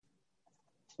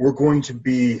we're going to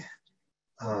be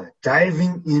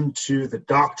diving into the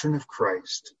doctrine of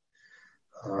Christ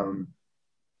from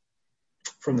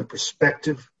the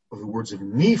perspective of the words of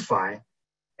Nephi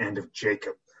and of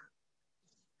Jacob.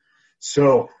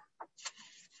 So,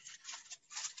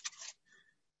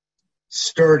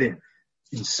 starting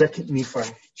in 2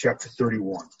 Nephi chapter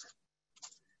 31,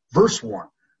 verse 1.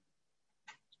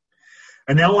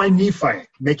 And now I, Nephi,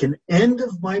 make an end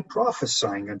of my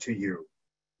prophesying unto you,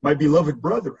 my beloved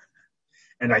brethren,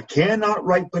 and I cannot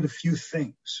write but a few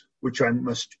things, which I know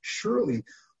must surely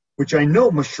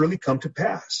come to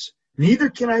pass.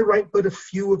 Neither can I write but a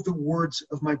few of the words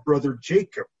of my brother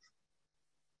Jacob.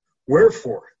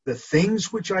 Wherefore, the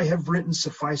things which I have written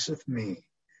sufficeth me,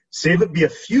 save it be a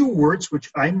few words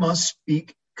which I must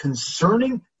speak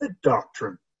concerning the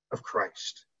doctrine of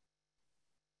Christ.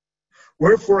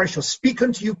 Wherefore I shall speak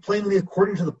unto you plainly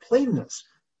according to the plainness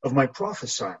of my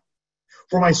prophesying.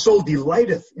 For my soul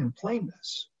delighteth in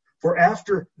plainness. For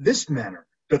after this manner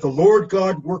doth the Lord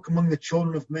God work among the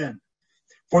children of men.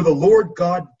 For the Lord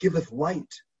God giveth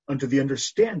light unto the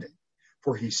understanding.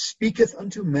 For he speaketh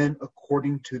unto men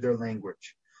according to their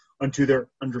language, unto their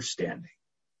understanding.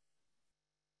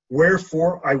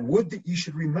 Wherefore I would that ye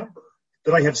should remember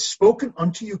that I have spoken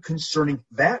unto you concerning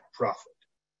that prophet,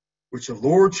 which the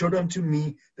Lord showed unto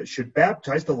me, that should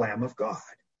baptize the Lamb of God,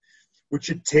 which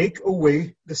should take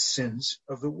away the sins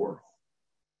of the world.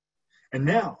 And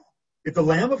now, if the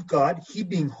Lamb of God, he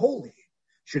being holy,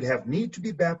 should have need to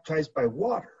be baptized by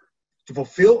water, to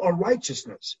fulfill our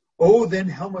righteousness, oh, then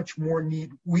how much more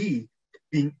need we,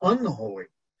 being unholy,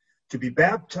 to be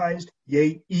baptized,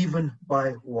 yea, even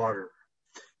by water.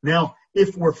 Now,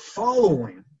 if we're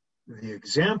following the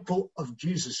example of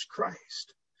Jesus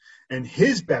Christ and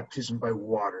his baptism by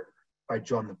water by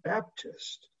John the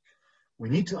Baptist, we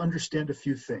need to understand a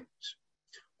few things.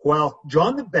 While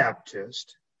John the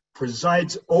Baptist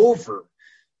presides over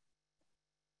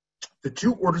the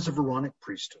two orders of Aaronic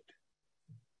priesthood,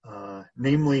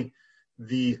 namely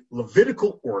the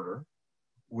Levitical order,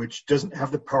 which doesn't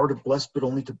have the power to bless but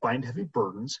only to bind heavy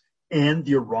burdens, and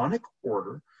the Aaronic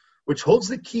order, which holds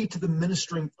the key to the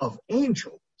ministering of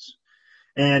angels.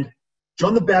 And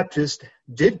John the Baptist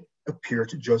did appear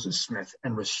to Joseph Smith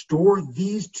and restore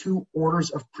these two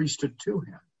orders of priesthood to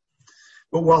him.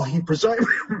 But while he presides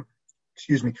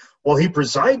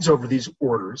over these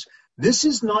orders, this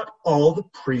is not all the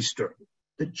priesthood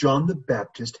that John the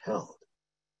Baptist held.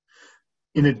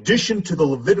 In addition to the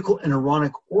Levitical and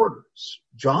Aaronic orders,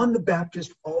 John the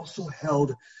Baptist also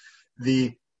held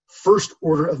the first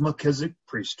order of Melchizedek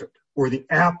priesthood, or the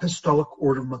apostolic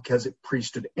order of Melchizedek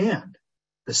priesthood, and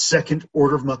the second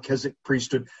order of Melchizedek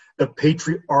priesthood, the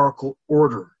patriarchal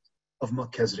order of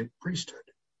Melchizedek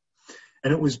priesthood.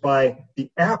 And it was by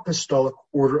the apostolic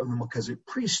order of the Melchizedek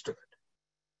priesthood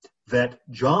that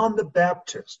John the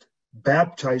Baptist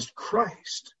baptized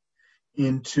Christ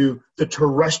into the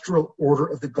terrestrial order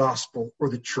of the gospel, or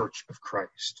the church of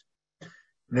Christ.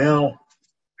 Now,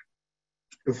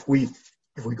 if we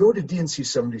go to D&C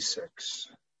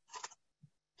 76,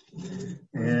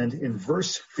 and in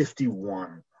verse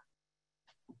 51,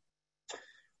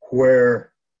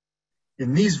 where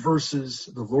in these verses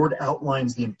the Lord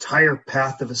outlines the entire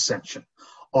path of ascension,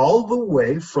 all the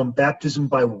way from baptism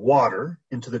by water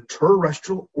into the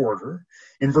terrestrial order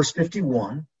in verse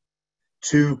 51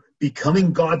 to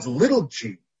becoming God's little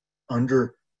g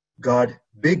under God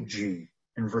big G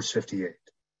in verse 58.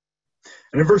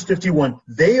 And in verse 51,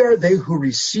 they are they who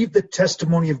received the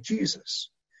testimony of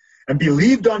Jesus and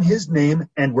believed on his name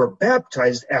and were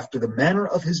baptized after the manner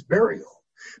of his burial,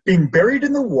 being buried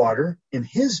in the water in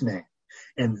his name,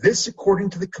 and this according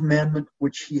to the commandment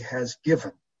which he has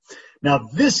given. Now,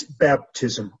 this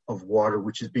baptism of water,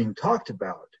 which is being talked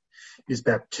about, is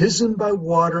baptism by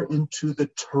water into the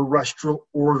terrestrial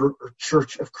order or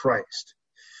church of Christ.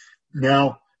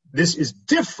 Now, this is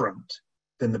different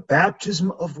than the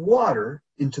baptism of water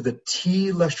into the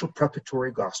telestial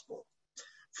preparatory gospel.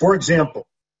 For example,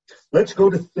 let's go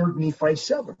to 3 Nephi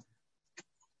 7.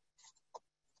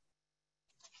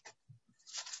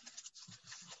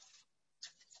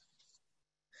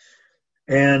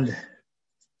 And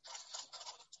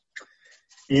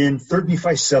in 3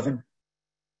 Nephi 7,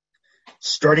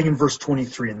 starting in verse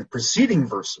 23, in the preceding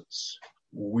verses,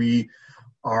 we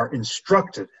are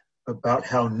instructed about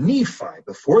how Nephi,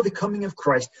 before the coming of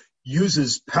Christ,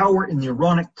 uses power in the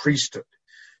Aaronic priesthood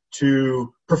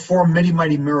to perform many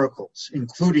mighty miracles,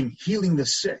 including healing the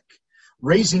sick,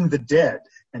 raising the dead,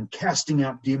 and casting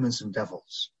out demons and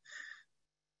devils.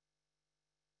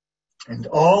 And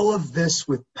all of this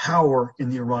with power in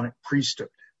the Aaronic priesthood,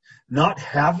 not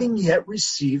having yet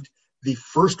received the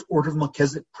first order of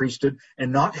Melchizedek priesthood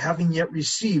and not having yet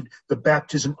received the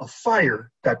baptism of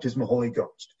fire, baptism of Holy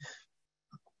Ghost.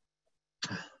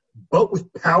 But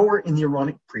with power in the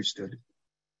Aaronic priesthood,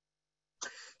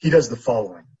 he does the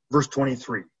following. Verse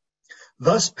 23.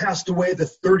 Thus passed away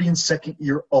the 32nd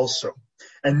year also.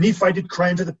 And Nephi did cry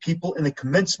unto the people in the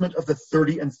commencement of the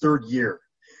 33rd year.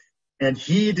 And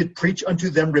he did preach unto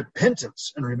them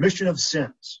repentance and remission of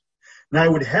sins. Now I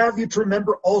would have you to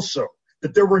remember also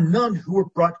that there were none who were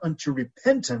brought unto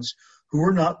repentance who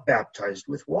were not baptized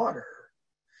with water.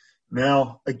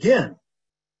 Now, again,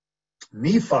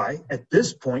 Nephi, at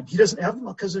this point, he doesn't have the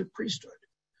Melchizedek priesthood.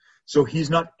 So he's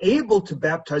not able to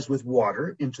baptize with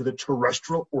water into the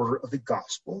terrestrial order of the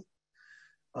gospel.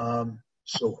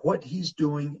 So what he's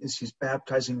doing is he's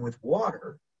baptizing with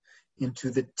water into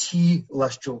the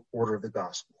telestial order of the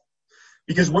gospel.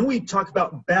 Because when we talk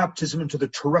about baptism into the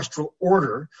terrestrial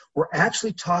order, we're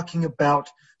actually talking about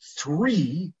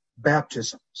 3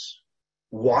 baptisms: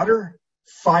 water,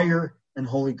 fire, and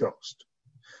Holy Ghost.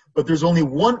 But there's only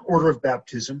one order of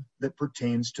baptism that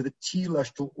pertains to the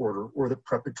telestial order or the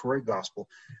preparatory gospel,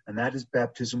 and that is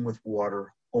baptism with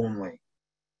water only.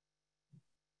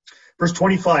 Verse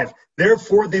 25,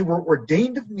 therefore they were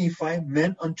ordained of Nephi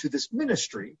men unto this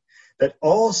ministry, that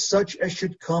all such as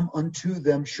should come unto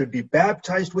them should be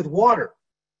baptized with water.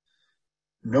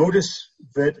 Notice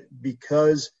that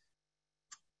because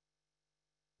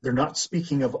they're not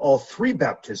speaking of all 3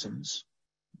 baptisms,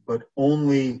 but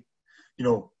only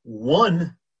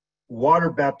one water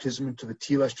baptism into the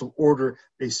telestial order,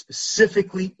 they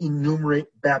specifically enumerate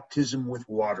baptism with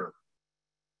water.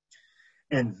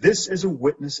 And this is a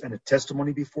witness and a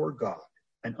testimony before God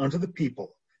and unto the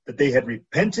people that they had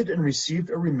repented and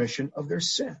received a remission of their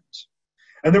sins.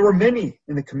 And there were many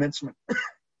in the commencement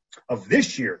of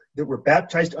this year that were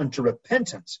baptized unto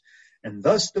repentance, and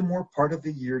thus the more part of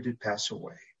the year did pass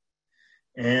away.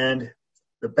 And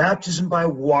the baptism by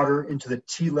water into the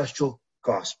telestial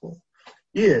gospel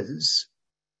is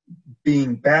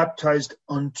being baptized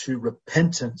unto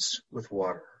repentance with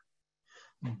water.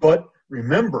 But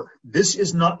remember, this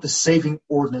is not the saving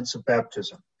ordinance of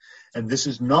baptism. And this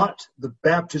is not the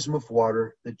baptism of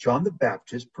water that John the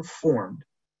Baptist performed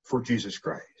for Jesus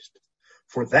Christ.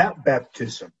 For that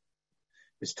baptism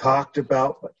is talked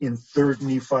about in 3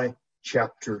 Nephi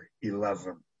chapter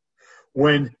 11.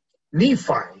 When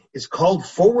Nephi is called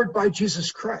forward by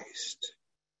Jesus Christ,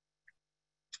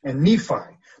 and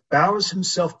Nephi bows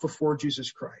himself before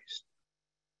Jesus Christ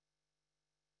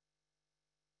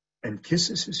and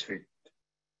kisses his feet.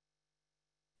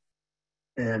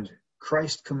 And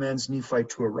Christ commands Nephi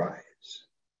to arise.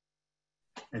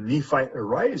 And Nephi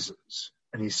arises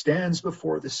and he stands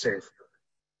before the Savior.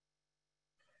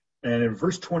 And in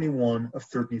verse 21 of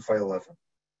 3 Nephi 11,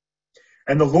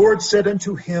 and the Lord said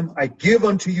unto him, I give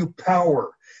unto you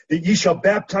power, that ye shall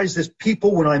baptize this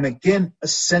people when I am again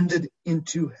ascended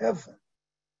into heaven.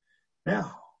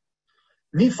 Now,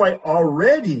 Nephi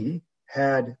already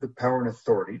had the power and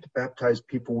authority to baptize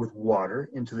people with water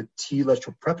into the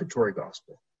telestial preparatory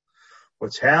gospel.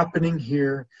 What's happening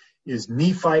here is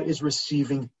Nephi is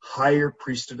receiving higher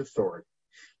priesthood authority.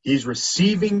 He's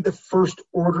receiving the first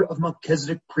order of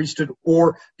Melchizedek priesthood,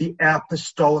 or the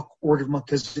apostolic order of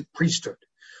Melchizedek priesthood,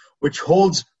 which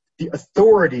holds the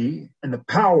authority and the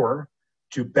power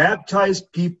to baptize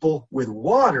people with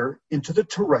water into the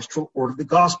terrestrial order of the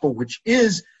gospel, which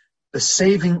is the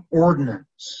saving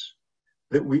ordinance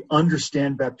that we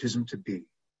understand baptism to be.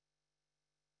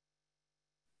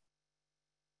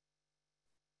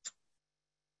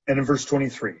 And in verse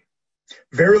 23,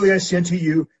 verily I say unto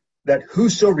you, that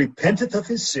whoso repenteth of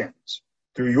his sins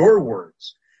through your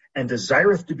words, and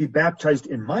desireth to be baptized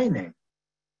in my name,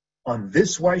 on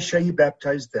this wise shall ye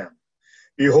baptize them.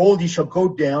 Behold, ye shall go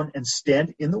down and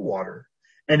stand in the water,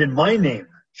 and in my name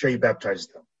shall ye baptize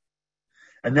them.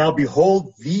 And now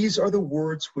behold, these are the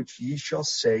words which ye shall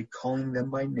say, calling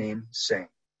them by name, saying,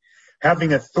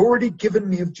 having authority given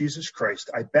me of Jesus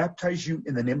Christ, I baptize you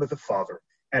in the name of the Father,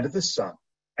 and of the Son,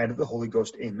 and of the Holy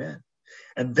Ghost. Amen.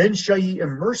 And then shall ye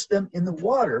immerse them in the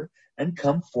water, and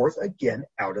come forth again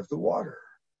out of the water.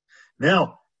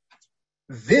 Now,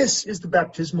 this is the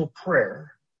baptismal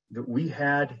prayer that we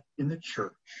had in the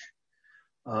church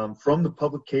from the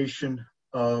publication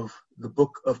of the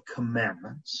Book of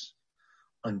Commandments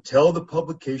until the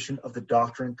publication of the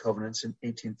Doctrine and Covenants in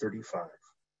 1835.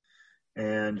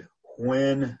 And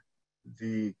when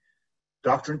the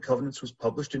Doctrine and Covenants was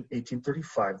published in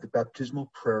 1835, the baptismal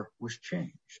prayer was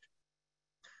changed.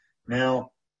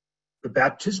 Now, the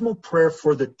baptismal prayer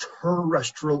for the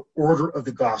terrestrial order of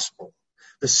the gospel,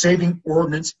 the saving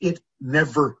ordinance, it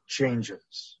never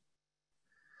changes.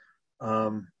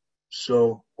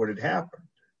 So what had happened?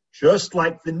 Just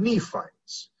like the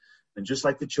Nephites and just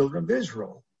like the children of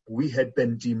Israel, we had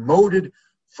been demoted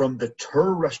from the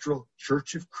terrestrial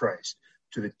Church of Christ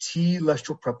to the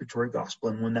telestial preparatory gospel.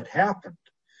 And when that happened,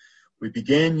 we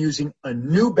began using a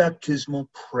new baptismal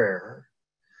prayer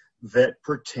that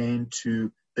pertained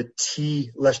to the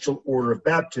telestial order of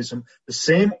baptism, the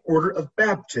same order of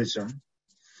baptism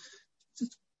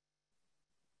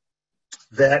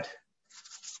that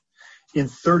in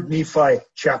 3 Nephi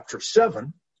chapter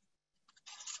 7,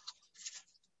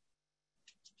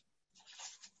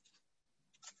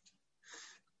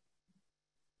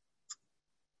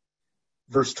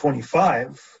 verse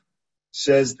 25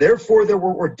 says, "Therefore there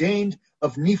were ordained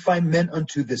of Nephi men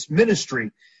unto this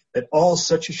ministry, that all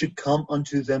such as should come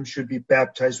unto them should be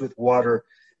baptized with water.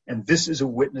 And this is a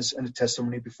witness and a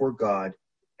testimony before God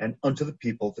and unto the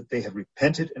people that they have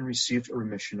repented and received a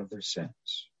remission of their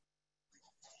sins."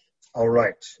 All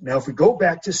right. Now, if we go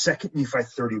back to 2 Nephi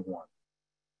 31,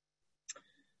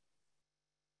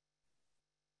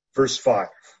 verse 5,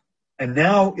 "And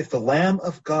now if the Lamb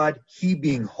of God, he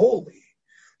being holy,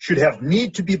 should have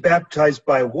need to be baptized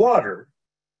by water,"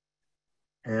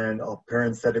 and I'll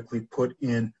parenthetically put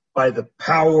in, "by the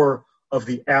power of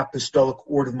the apostolic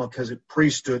order of Melchizedek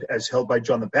priesthood as held by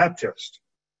John the Baptist,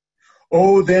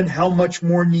 oh, then how much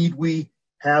more need we,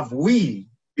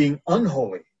 being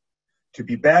unholy, to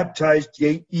be baptized,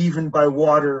 yea, even by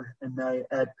water," and I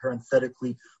add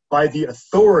parenthetically, "by the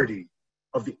authority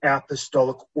of the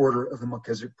apostolic order of the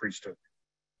Melchizedek priesthood."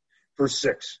 Verse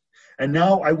 6, "And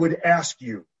now I would ask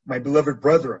you, my beloved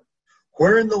brethren,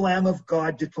 wherein the Lamb of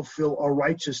God did fulfill all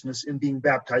righteousness in being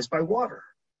baptized by water?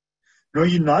 Know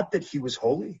ye not that he was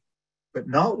holy? But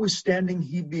notwithstanding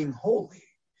he being holy,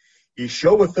 he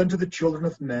showeth unto the children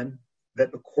of men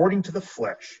that according to the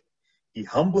flesh he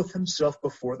humbleth himself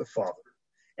before the Father,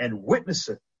 and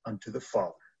witnesseth unto the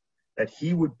Father that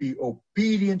he would be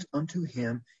obedient unto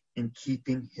him in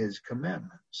keeping his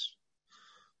commandments."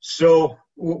 So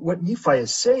what Nephi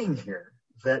is saying here,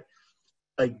 that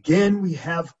again we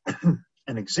have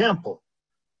an example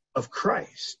of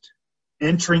Christ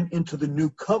entering into the new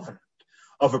covenant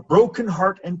of a broken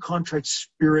heart and contrite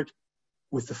spirit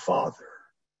with the Father,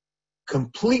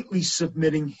 completely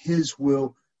submitting his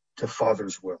will to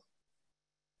Father's will.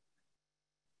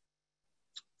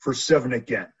 Verse 7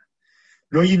 again,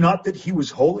 "Know ye not that he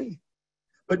was holy?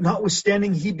 But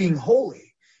notwithstanding he being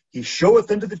holy, he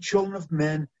showeth unto the children of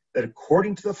men that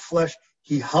according to the flesh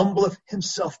he humbleth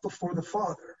himself before the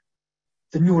Father,"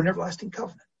 the new and everlasting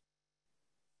covenant,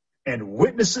 "and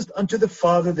witnesseth unto the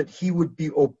Father that he would be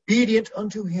obedient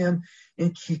unto him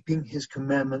in keeping his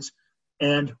commandments,"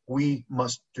 and we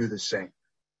must do the same.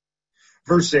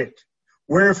 Verse 8,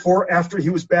 "Wherefore after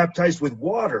he was baptized with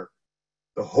water,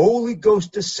 the Holy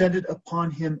Ghost descended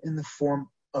upon him in the form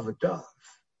of a dove."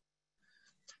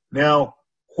 Now,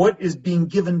 what is being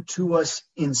given to us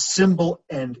in symbol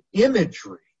and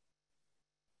imagery,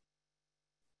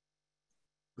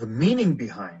 the meaning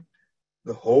behind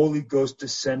the Holy Ghost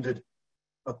descended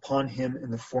upon him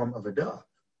in the form of a dove,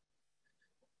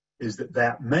 is that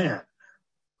that man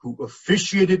who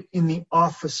officiated in the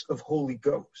office of Holy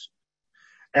Ghost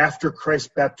after Christ's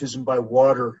baptism by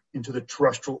water into the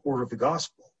terrestrial order of the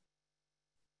gospel,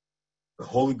 the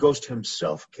Holy Ghost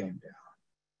himself came down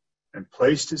and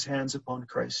placed his hands upon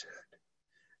Christ's head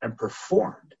and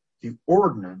performed the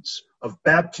ordinance of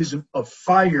baptism of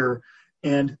fire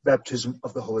and baptism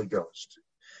of the Holy Ghost.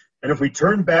 And if we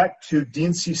turn back to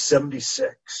D&C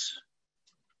 76,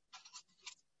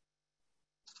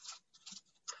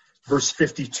 verse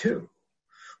 52,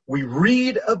 we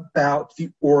read about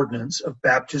the ordinance of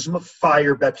baptism of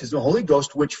fire, baptism of the Holy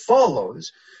Ghost, which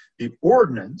follows the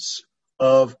ordinance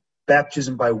of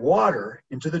baptism by water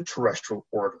into the terrestrial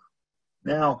order.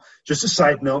 Now, just a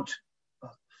side note,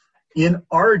 in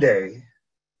our day,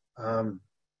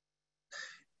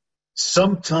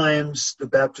 sometimes the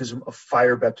baptism of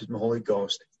fire, baptism of the Holy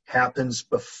Ghost, happens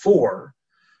before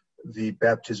the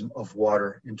baptism of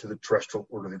water into the terrestrial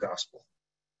order of the gospel.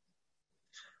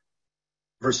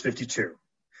 Verse 52,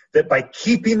 "That by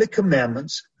keeping the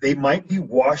commandments they might be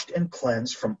washed and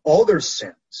cleansed from all their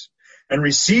sins, and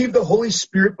receive the Holy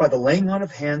Spirit by the laying on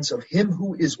of hands of him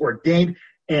who is ordained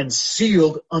and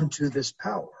sealed unto this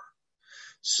power."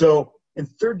 So in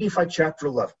 3 Nephi chapter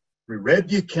 11, we read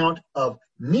the account of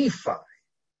Nephi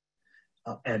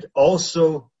and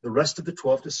also the rest of the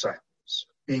 12 disciples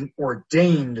being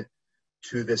ordained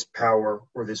to this power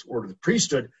or this order of the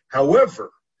priesthood.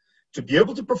 However, to be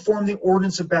able to perform the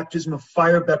ordinance of baptism of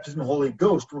fire, baptism of the Holy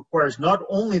Ghost, requires not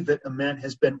only that a man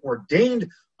has been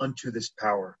ordained unto this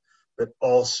power, but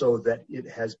also that it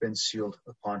has been sealed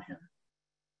upon him.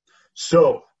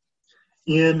 So,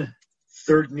 in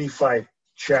 3 Nephi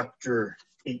chapter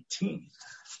 18,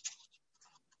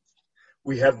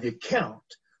 we have the account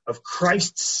of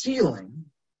Christ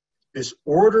sealing this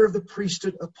order of the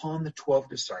priesthood upon the 12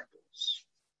 disciples.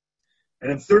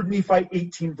 And in 3 Nephi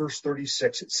 18, verse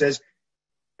 36, it says,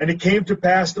 "And it came to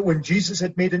pass that when Jesus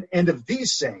had made an end of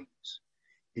these sayings,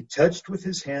 he touched with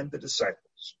his hand the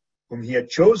disciples, whom he had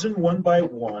chosen one by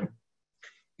one,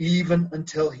 even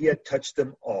until he had touched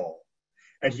them all.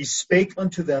 And he spake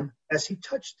unto them as he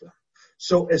touched them."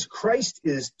 So as Christ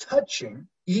is touching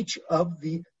each of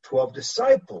the 12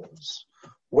 disciples,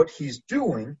 what he's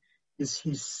doing is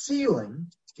he's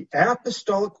sealing the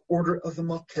apostolic order of the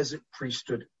Melchizedek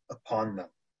priesthood upon them.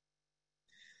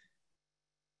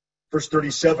 Verse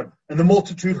 37, "And the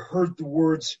multitude heard the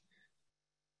words,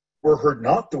 or heard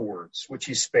not the words which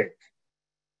he spake.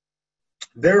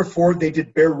 Therefore they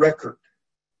did bear record.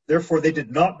 Therefore they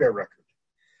did not bear record.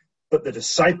 But the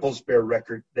disciples bear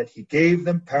record that he gave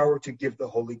them power to give the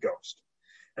Holy Ghost.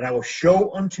 And I will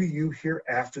show unto you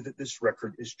hereafter that this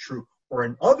record is true." Or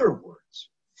in other words,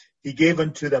 he gave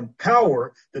unto them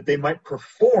power that they might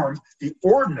perform the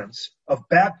ordinance of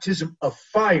baptism of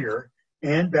fire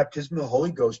and baptism of the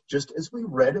Holy Ghost, just as we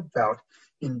read about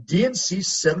in D&C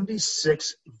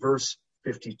 76, verse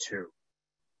 52.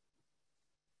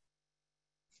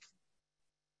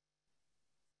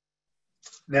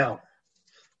 Now,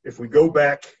 if we go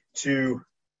back to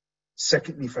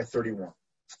 2 Nephi 31.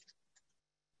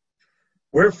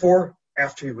 "Wherefore,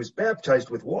 after he was baptized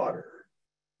with water,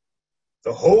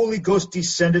 the Holy Ghost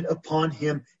descended upon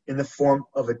him in the form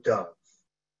of a dove."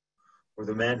 Or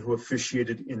the man who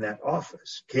officiated in that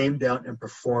office came down and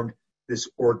performed this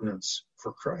ordinance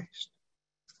for Christ.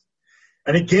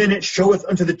 "And again it showeth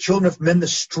unto the children of men the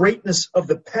straightness of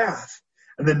the path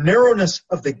and the narrowness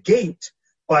of the gate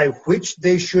by which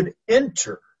they should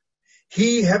enter,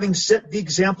 he having set the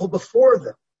example before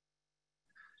them."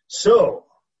 So,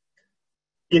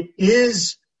 it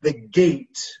is the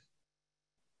gate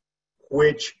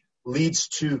which leads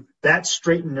to that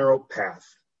straight and narrow path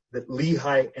that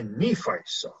Lehi and Nephi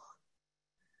saw,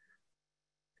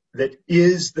 that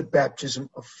is the baptism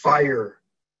of fire,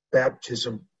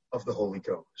 baptism of the Holy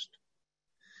Ghost.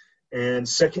 And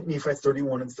 2 Nephi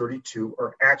 31 and 32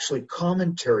 are actually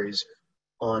commentaries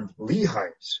on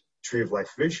Lehi's tree of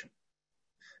life vision,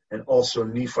 and also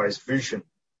Nephi's vision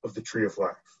of the tree of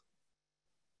life.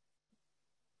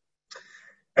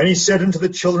 "And he said unto the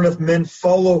children of men,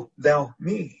 Follow thou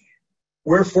me.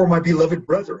 Wherefore, my beloved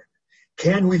brethren,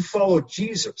 can we follow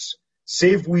Jesus,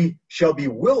 save we shall be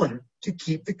willing to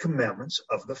keep the commandments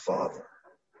of the Father?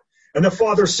 And the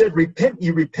Father said, repent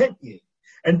ye,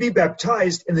 and be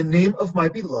baptized in the name of my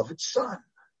beloved Son.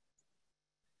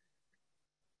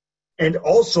 And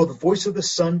also the voice of the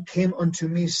Son came unto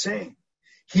me, saying,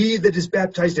 He that is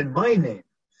baptized in my name,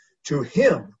 to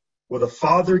him will the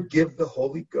Father give the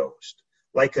Holy Ghost,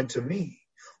 like unto me.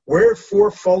 Wherefore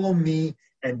follow me,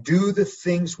 and do the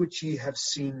things which ye have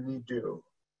seen me do."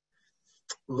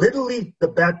 Literally, the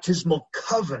baptismal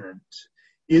covenant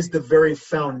is the very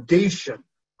foundation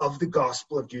of the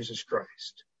gospel of Jesus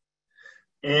Christ.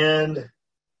 And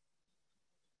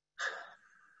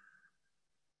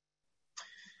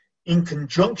in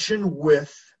conjunction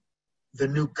with the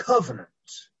new covenant,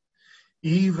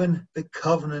 even the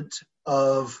covenant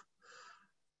of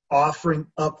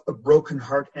offering up a broken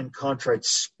heart and contrite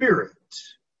spirit,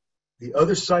 the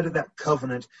other side of that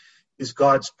covenant is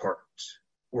God's part,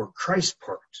 or Christ's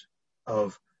part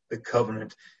of the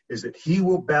covenant, is that he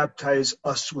will baptize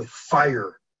us with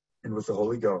fire and with the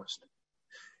Holy Ghost.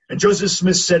 And Joseph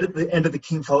Smith said at the end of the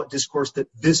King Follett Discourse that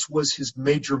this was his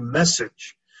major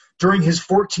message during his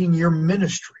 14-year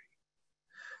ministry.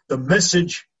 The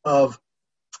message of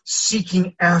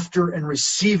seeking after and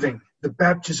receiving the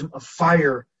baptism of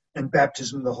fire and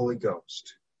baptism of the Holy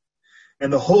Ghost.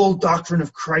 And the whole doctrine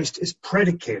of Christ is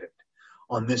predicated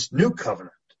on this new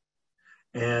covenant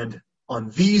and on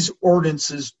these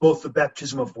ordinances, both the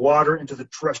baptism of water into the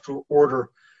terrestrial order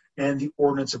and the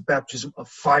ordinance of baptism of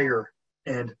fire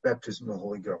and baptism of the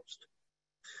Holy Ghost.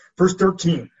 Verse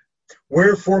 13,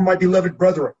 "Wherefore, my beloved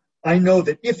brethren, I know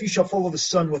that if ye shall follow the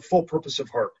Son with full purpose of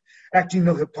heart, acting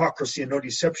no hypocrisy and no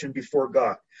deception before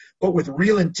God, but with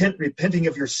real intent repenting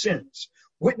of your sins,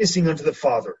 witnessing unto the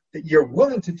Father that ye are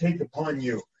willing to take upon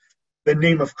you the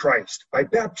name of Christ by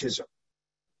baptism."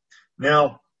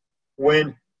 Now,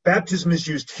 when baptism is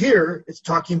used here, it's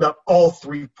talking about all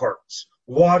three parts: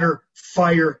 water,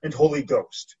 fire, and Holy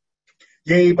Ghost.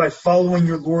 "Yea, by following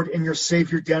your Lord and your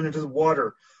Savior down into the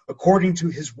water, according to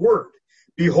his word,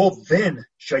 Behold, then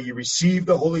shall ye receive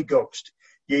the Holy Ghost.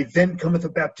 Yea, then cometh a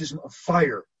baptism of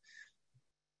fire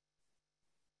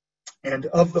and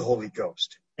of the Holy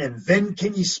Ghost. And then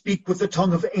can ye speak with the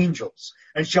tongue of angels,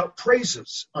 and shout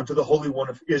praises unto the Holy One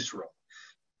of Israel.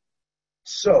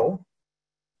 So,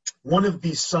 one of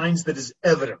these signs that is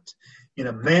evident in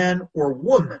a man or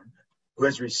woman who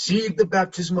has received the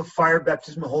baptism of fire,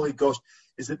 baptism of the Holy Ghost,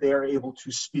 is that they are able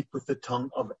to speak with the tongue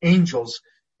of angels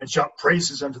and shout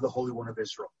praises unto the Holy One of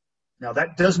Israel. Now,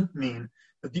 that doesn't mean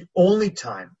that the only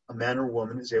time a man or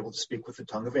woman is able to speak with the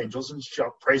tongue of angels and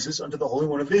shout praises unto the Holy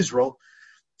One of Israel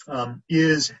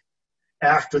is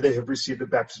after they have received the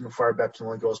baptism of fire, baptism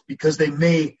of the Holy Ghost, because they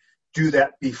may do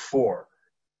that before.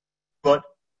 But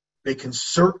they can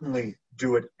certainly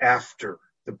do it after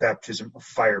the baptism of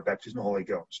fire, baptism of the Holy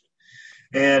Ghost.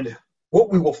 And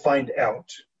what we will find out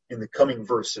in the coming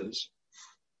verses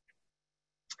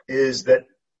is that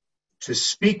to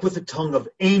speak with the tongue of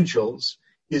angels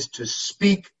is to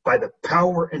speak by the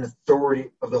power and authority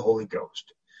of the Holy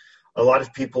Ghost. A lot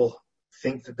of people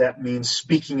think that that means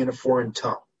speaking in a foreign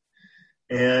tongue.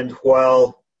 And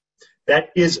while that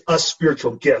is a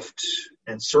spiritual gift,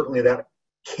 and certainly that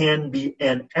can be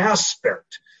an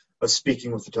aspect of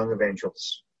speaking with the tongue of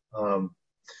angels,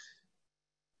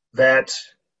 that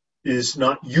is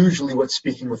not usually what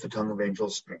speaking with the tongue of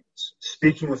angels means.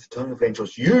 Speaking with the tongue of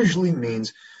angels usually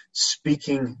means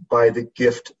speaking by the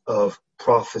gift of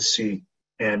prophecy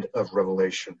and of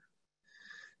revelation.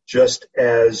 Just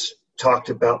as talked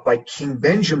about by King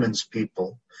Benjamin's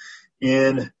people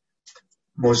in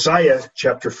Mosiah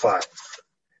chapter 5,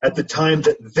 at the time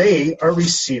that they are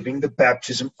receiving the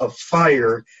baptism of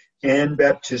fire and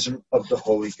baptism of the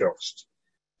Holy Ghost.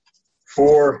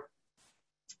 For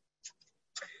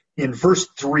in verse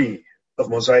 3 of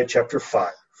Mosiah chapter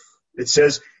 5, it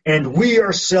says, "And we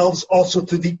ourselves also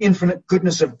through the infinite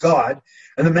goodness of God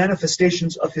and the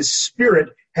manifestations of his Spirit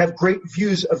have great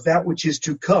views of that which is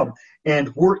to come.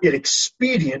 And were it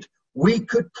expedient, we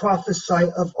could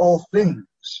prophesy of all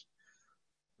things."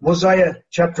 Mosiah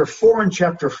chapter 4 and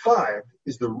chapter 5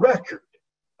 is the record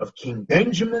of King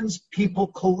Benjamin's people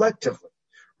collectively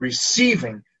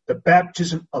receiving the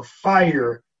baptism of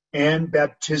fire and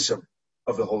baptism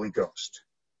of the Holy Ghost.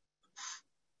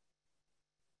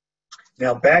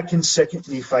 Now back in 2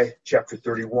 Nephi chapter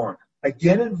 31,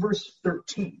 again in verse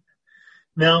 13.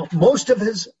 Now most of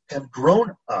us have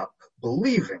grown up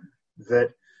believing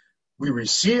that we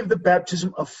receive the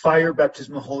baptism of fire,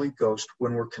 baptism of the Holy Ghost,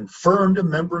 when we're confirmed a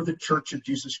member of the Church of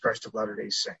Jesus Christ of Latter-day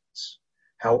Saints.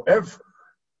 However,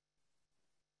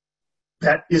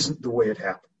 that isn't the way it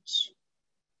happens.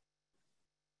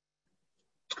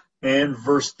 And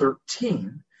verse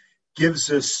 13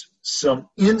 gives us some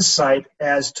insight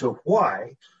as to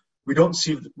why we don't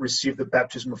receive the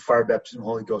baptism of fire, baptism of the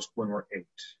Holy Ghost when we're 8.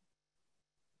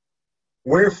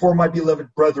 "Wherefore, my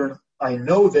beloved brethren, I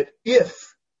know that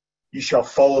if ye shall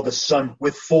follow the Son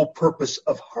with full purpose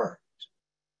of heart."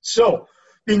 So,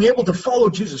 being able to follow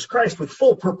Jesus Christ with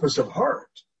full purpose of heart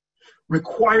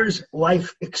requires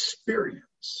life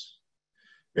experience.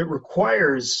 It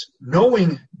requires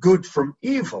knowing good from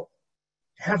evil,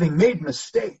 having made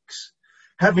mistakes,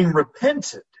 having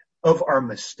repented of our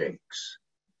mistakes,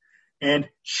 and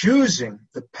choosing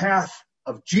the path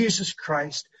of Jesus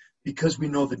Christ because we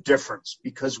know the difference,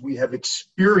 because we have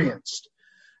experienced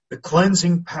the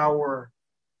cleansing power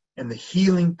and the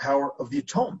healing power of the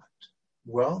atonement.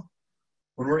 Well,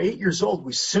 when we're 8 years old,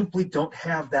 we simply don't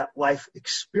have that life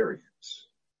experience.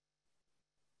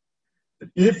 But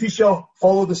if ye shall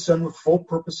follow the Son with full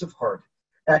purpose of heart,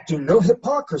 acting no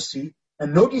hypocrisy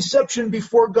and no deception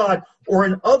before God, or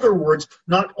in other words,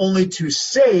 not only to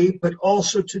say, but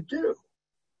also to do.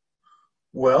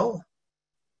 Well,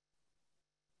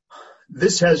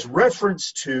 this has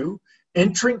reference to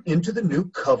entering into the new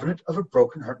covenant of a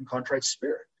broken heart and contrite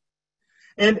spirit.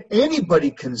 And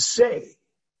anybody can say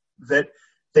that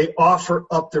they offer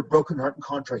up their broken heart and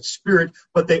contrite spirit,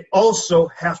 but they also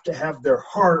have to have their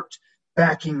heart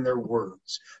backing their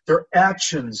words. Their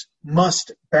actions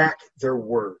must back their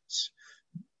words.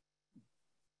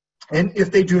 And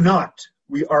if they do not,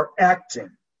 we are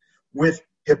acting with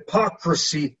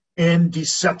hypocrisy and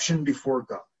deception before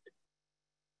God.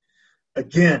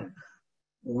 Again,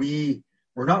 we're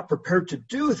not prepared to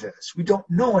do this. We don't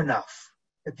know enough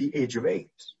at the age of 8.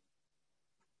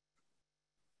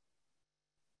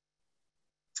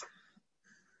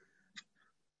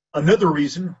 Another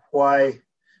reason why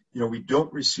we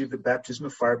don't receive the baptism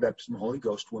of fire, baptism of the Holy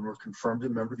Ghost when we're confirmed a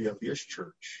member of the LDS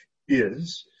Church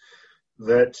is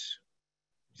that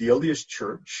the LDS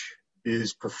Church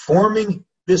is performing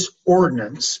this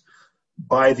ordinance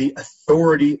by the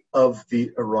authority of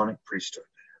the Aaronic priesthood.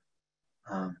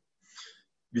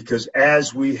 Because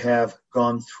as we have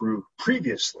gone through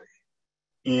previously,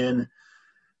 in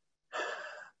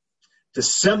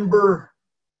December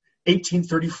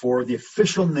 1834, the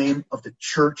official name of the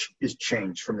church is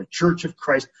changed from the Church of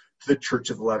Christ to the Church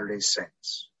of Latter-day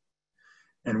Saints.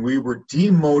 And we were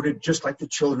demoted, just like the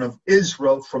children of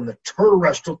Israel, from the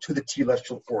terrestrial to the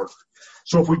telestial order.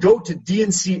 So if we go to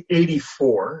D&C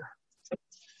 84,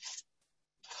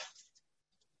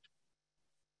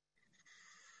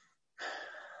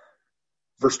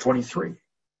 verse 23.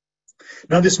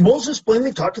 Now this Moses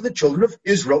plainly taught to the children of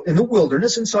Israel in the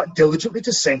wilderness and sought diligently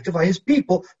to sanctify his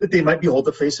people that they might behold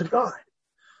the face of God.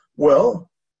 Well,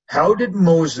 how did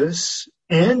Moses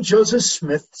and Joseph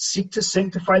Smith seek to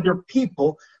sanctify their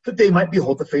people that they might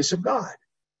behold the face of God?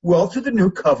 Well, through the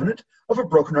new covenant of a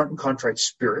broken heart and contrite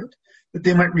spirit, that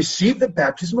they might receive the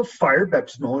baptism of fire,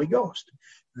 baptism of the Holy Ghost.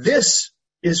 This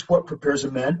is what prepares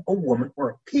a man, a woman, or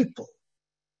a people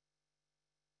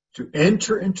to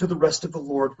enter into the rest of the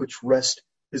Lord, which rest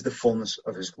is the fullness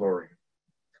of his glory.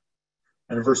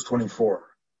 And in verse 24,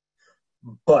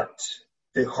 but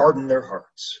they hardened their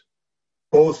hearts,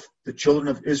 both the children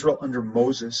of Israel under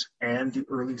Moses and the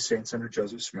early saints under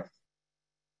Joseph Smith,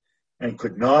 and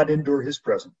could not endure his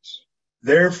presence.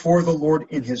 Therefore the Lord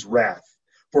in his wrath,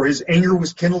 for his anger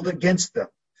was kindled against them,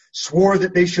 swore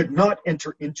that they should not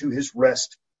enter into his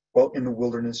rest while in the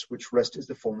wilderness, which rest is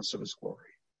the fullness of his glory.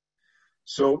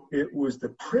 So it was the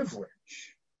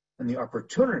privilege and the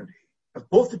opportunity of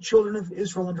both the children of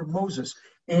Israel under Moses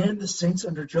and the saints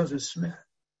under Joseph Smith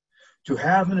to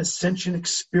have an ascension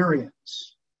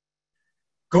experience.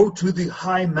 Go to the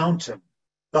high mountain,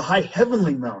 the high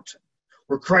heavenly mountain,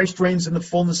 where Christ reigns in the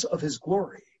fullness of his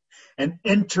glory, and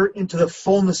enter into the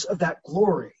fullness of that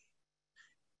glory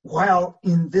while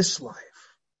in this life.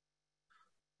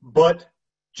 But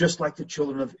just like the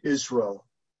children of Israel,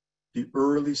 the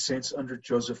early saints under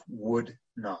Joseph would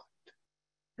not.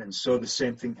 And so the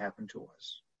same thing happened to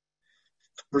us.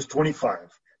 Verse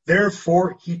 25,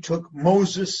 therefore he took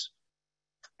Moses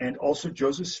and also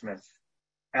Joseph Smith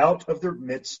out of their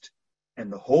midst,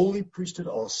 and the holy priesthood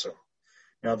also.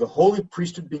 Now the holy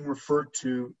priesthood being referred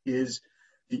to is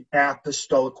the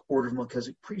apostolic order of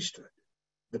Melchizedek priesthood.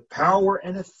 The power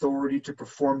and authority to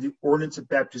perform the ordinance of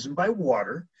baptism by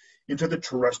water into the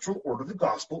terrestrial order of the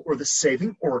gospel, or the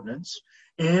saving ordinance,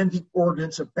 and the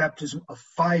ordinance of baptism of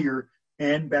fire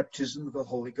and baptism of the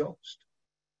Holy Ghost.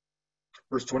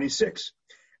 Verse 26,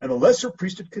 and the lesser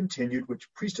priesthood continued,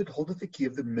 which priesthood holdeth the key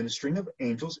of the ministering of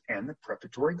angels and the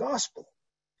preparatory gospel,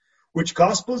 which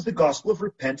gospel is the gospel of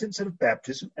repentance and of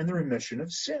baptism and the remission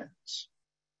of sins.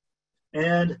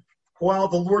 And while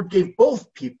the Lord gave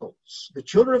both peoples, the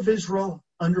children of Israel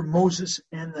under Moses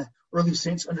and the early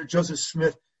saints under Joseph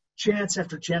Smith, chance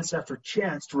after chance after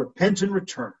chance to repent and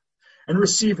return and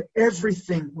receive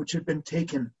everything which had been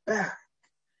taken back,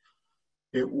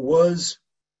 it was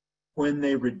when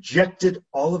they rejected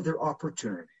all of their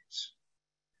opportunities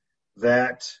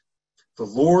that the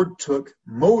Lord took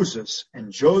Moses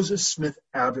and Joseph Smith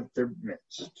out of their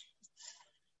midst.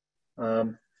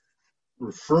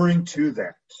 Referring to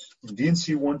that, in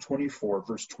D&C 124,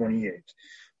 verse 28,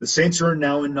 the saints are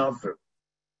now in Nauvoo,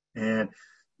 and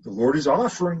the Lord is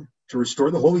offering to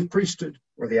restore the holy priesthood,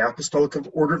 or the apostolic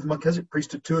order of Melchizedek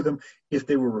priesthood, to them if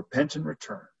they will repent and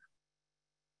return.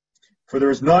 For there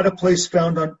is not a place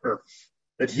found on earth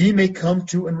that he may come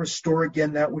to and restore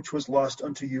again that which was lost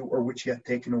unto you, or which he hath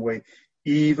taken away,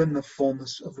 even the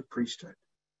fullness of the priesthood.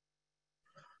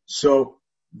 So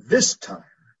this time,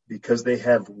 because they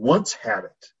have once had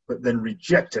it, but then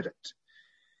rejected it,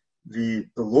 the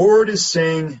Lord is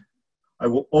saying, I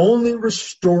will only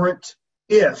restore it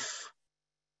if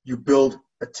you build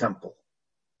a temple.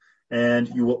 And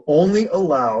you will only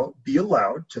be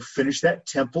allowed to finish that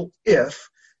temple if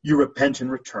you repent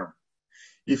and return.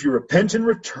 If you repent and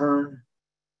return,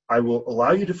 I will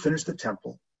allow you to finish the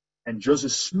temple, and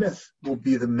Joseph Smith will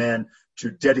be the man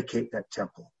to dedicate that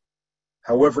temple.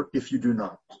 However, if you do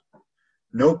not,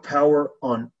 no power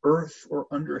on earth or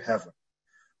under heaven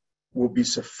will be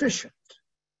sufficient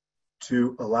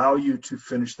to allow you to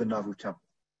finish the Nauvoo temple.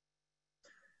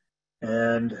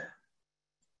 And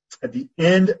at the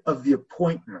end of the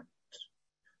appointment,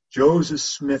 Joseph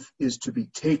Smith is to be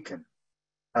taken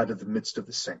out of the midst of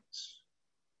the saints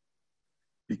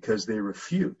because they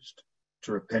refused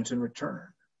to repent and return.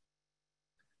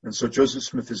 And so Joseph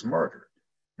Smith is martyred.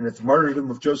 And at the martyrdom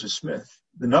of Joseph Smith,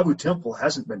 the Nauvoo temple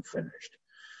hasn't been finished.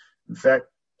 In fact,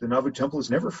 the Nauvoo temple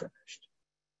is never finished.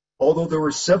 Although there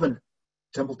were 7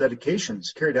 temple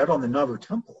dedications carried out on the Nauvoo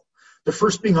temple, The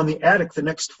first being on the attic, the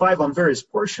next 5 on various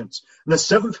portions, and the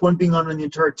 7th one being on the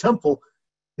entire temple,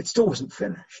 it still wasn't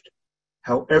finished.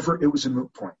 However, it was a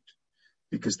moot point,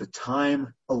 because the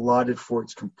time allotted for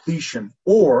its completion,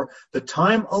 or the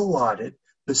time allotted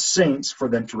the saints for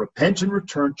them to repent and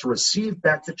return to receive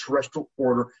back the terrestrial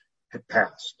order, had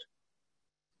passed.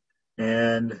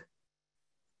 And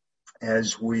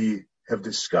as we have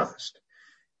discussed,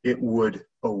 it would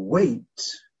await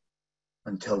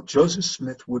until Joseph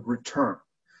Smith would return,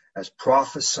 as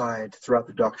prophesied throughout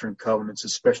the Doctrine and Covenants,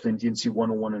 especially in D&C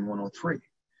 101 and 103,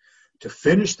 to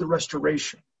finish the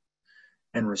restoration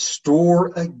and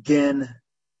restore again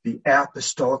the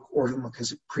apostolic order of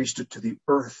Melchizedek priesthood to the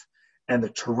earth and the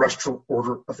terrestrial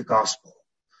order of the gospel,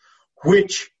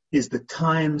 which is the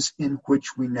times in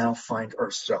which we now find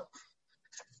ourselves.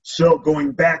 So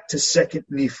going back to 2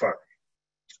 Nephi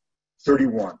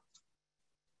 31.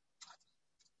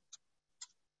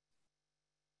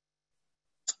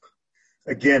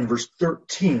 Again, verse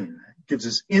 13 gives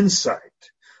us insight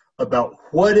about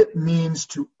what it means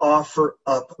to offer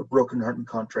up a broken heart and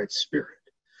contrite spirit.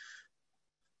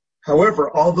 However,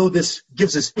 although this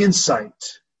gives us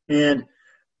insight, and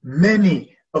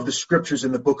many of the scriptures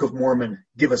in the Book of Mormon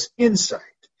give us insight,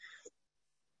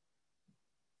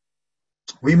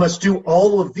 we must do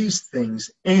all of these things,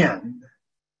 and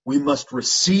we must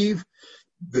receive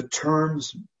the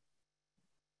terms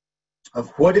of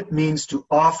what it means to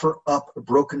offer up a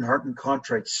broken heart and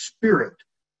contrite spirit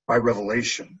by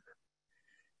revelation.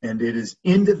 And it is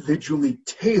individually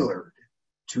tailored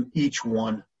to each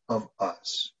one of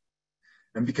us.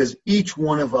 And because each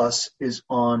one of us is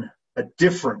on a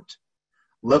different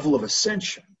level of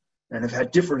ascension and have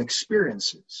had different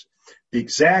experiences, the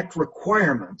exact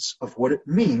requirements of what it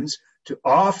means to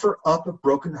offer up a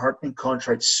broken heart and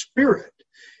contrite spirit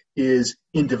is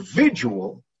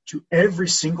individual to every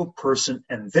single person,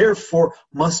 and therefore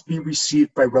must be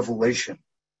received by revelation.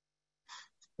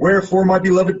 Wherefore, my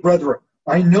beloved brethren,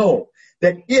 I know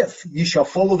that if ye shall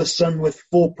follow the Son with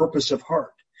full purpose of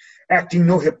heart, acting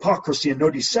no hypocrisy and no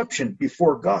deception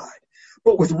before God,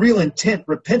 but with real intent,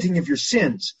 repenting of your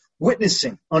sins,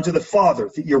 witnessing unto the Father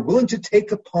that you're willing to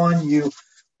take upon you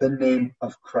the name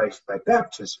of Christ by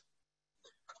baptism.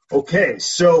 Okay,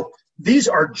 so these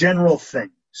are general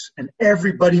things, and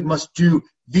everybody must do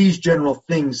these general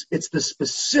things. It's the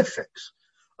specifics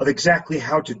of exactly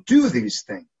how to do these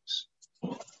things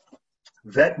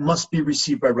that must be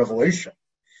received by revelation.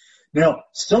 Now,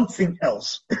 something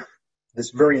else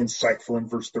that's very insightful in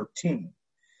verse 13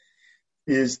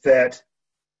 is that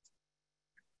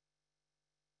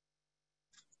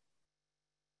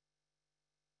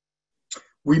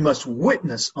we must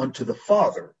witness unto the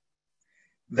Father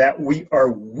that we are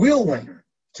willing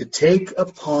to take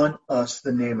upon us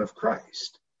the name of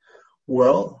Christ.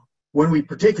 Well, when we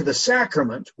partake of the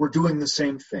sacrament, we're doing the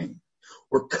same thing.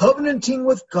 We're covenanting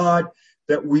with God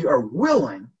that we are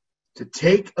willing to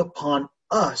take upon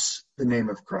us the name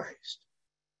of Christ.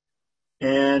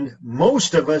 And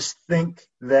most of us think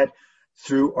that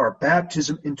through our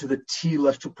baptism into the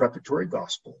telestial preparatory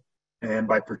gospel and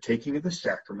by partaking of the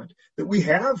sacrament, that we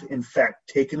have, in fact,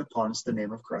 taken upon us the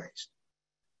name of Christ.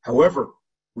 However,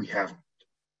 we haven't.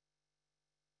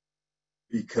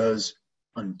 Because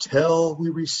until we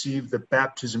receive the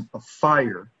baptism of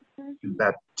fire and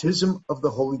baptism of the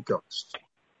Holy Ghost,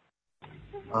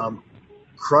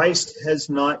 Christ has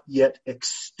not yet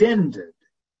extended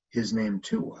his name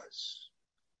to us.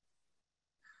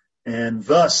 And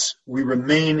thus, we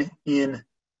remain in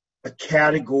a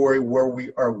category where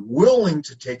we are willing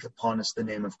to take upon us the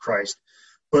name of Christ,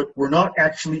 but we're not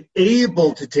actually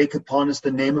able to take upon us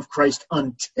the name of Christ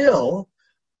until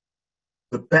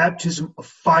the baptism of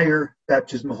fire,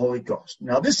 baptism of the Holy Ghost.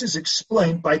 Now, this is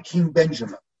explained by King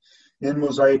Benjamin in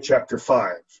Mosiah chapter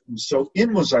 5. And so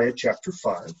in Mosiah chapter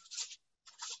 5,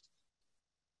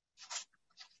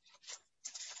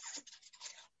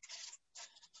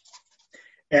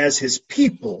 as his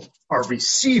people are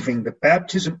receiving the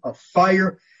baptism of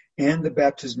fire and the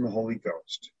baptism of the Holy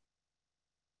Ghost.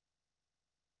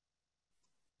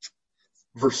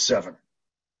 Verse 7.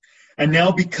 And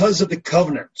now because of the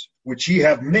covenant which ye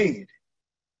have made,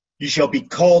 ye shall be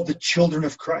called the children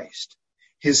of Christ,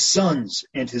 his sons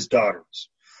and his daughters.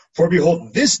 For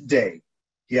behold, this day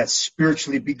he hath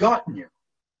spiritually begotten you.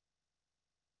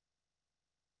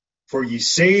 For ye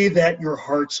say that your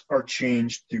hearts are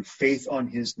changed through faith on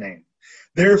his name.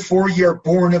 Therefore ye are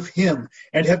born of him,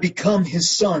 and have become his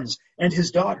sons and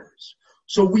his daughters.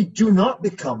 So we do not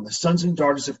become the sons and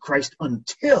daughters of Christ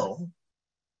until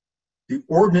the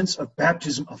ordinance of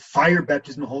baptism of fire,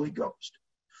 baptism of the Holy Ghost,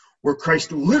 where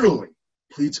Christ literally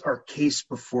pleads our case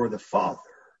before the Father.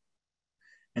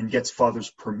 and gets Father's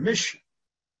permission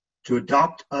to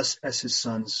adopt us as his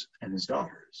sons and his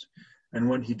daughters. And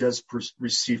when he does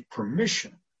receive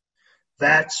permission,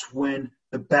 that's when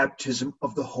the baptism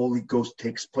of the Holy Ghost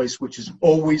takes place, which is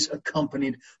always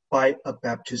accompanied by a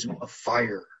baptism of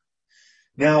fire.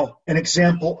 Now, an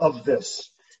example of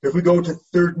this, if we go to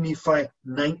 3 Nephi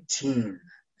 19,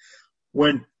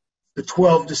 when the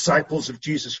 12 disciples of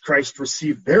Jesus Christ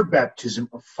received their baptism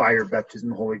of fire,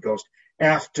 baptism of the Holy Ghost,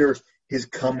 after his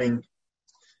coming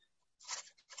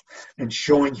and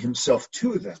showing himself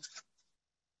to them.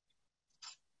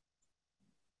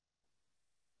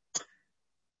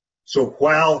 So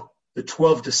while the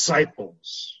 12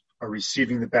 disciples are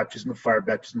receiving the baptism of fire,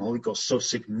 baptism of the Holy Ghost, so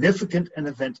significant an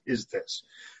event is this,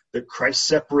 that Christ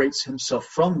separates himself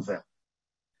from them,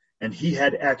 and he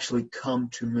had actually come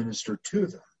to minister to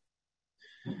them.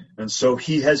 And so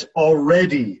he has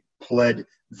already pled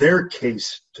their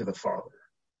case to the Father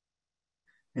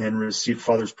and received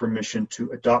Father's permission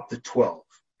to adopt the 12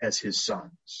 as his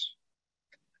sons.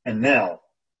 And now,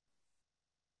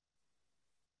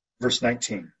 verse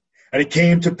 19. And it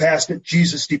came to pass that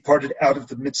Jesus departed out of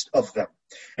the midst of them,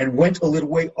 and went a little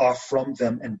way off from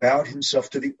them, and bowed himself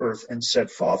to the earth, and said,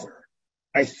 Father,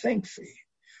 I thank thee,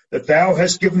 that thou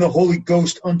hast given the Holy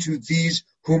Ghost unto these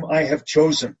whom I have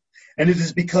chosen. And it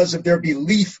is because of their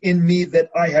belief in me that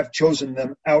I have chosen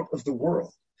them out of the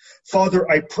world. Father,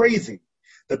 I pray thee,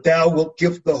 that thou wilt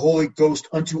give the Holy Ghost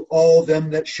unto all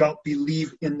them that shall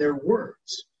believe in their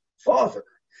words. Father,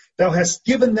 thou hast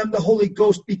given them the Holy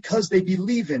Ghost because they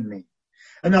believe in me.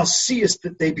 And thou seest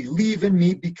that they believe in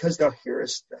me because thou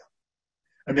hearest them.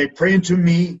 And they pray unto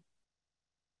me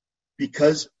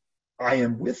because I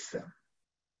am with them.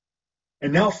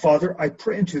 And now, Father, I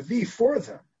pray unto thee for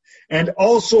them, and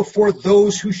also for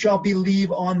those who shall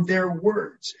believe on their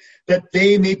words, that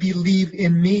they may believe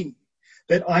in me,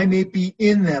 that I may be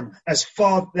in them, as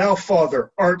thou,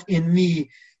 Father, art in me,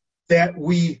 that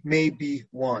we may be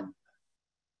one.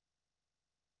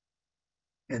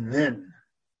 And then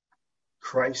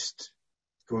Christ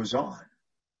goes on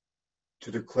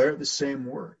to declare the same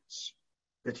words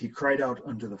that he cried out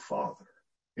unto the Father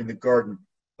in the Garden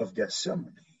of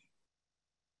Gethsemane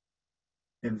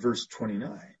in verse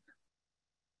 29.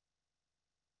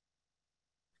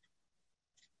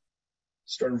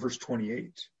 Start in verse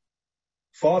 28.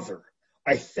 Father,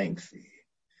 I thank thee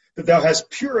that thou hast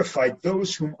purified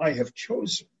those whom I have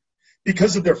chosen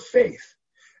because of their faith,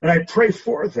 and I pray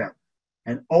for them,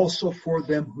 and also for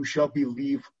them who shall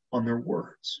believe on their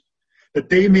words, that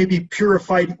they may be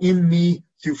purified in me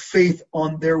through faith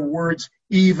on their words,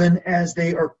 even as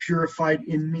they are purified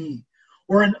in me.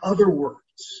 Or in other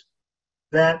words,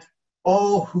 that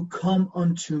all who come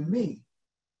unto me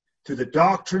through the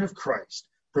doctrine of Christ,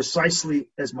 precisely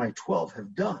as my 12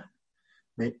 have done,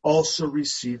 may also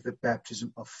receive the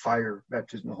baptism of fire,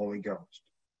 baptism of the Holy Ghost.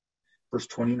 Verse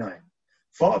 29,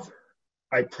 Father,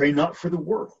 I pray not for the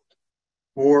world,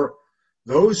 or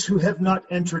those who have not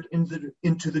entered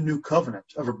into the new covenant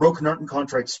of a broken heart and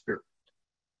contrite spirit.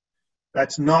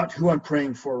 That's not who I'm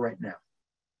praying for right now.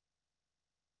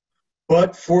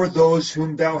 But for those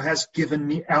whom thou hast given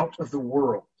me out of the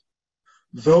world,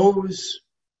 those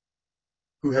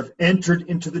who have entered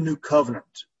into the new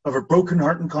covenant of a broken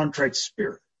heart and contrite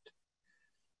spirit,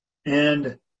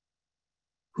 and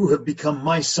who have become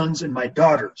my sons and my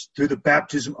daughters through the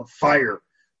baptism of fire,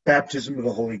 baptism of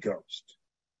the Holy Ghost.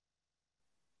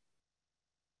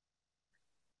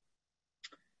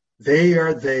 They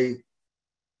are they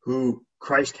who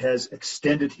Christ has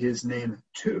extended his name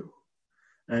to,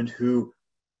 and who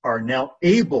are now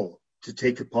able to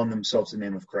take upon themselves the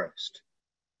name of Christ.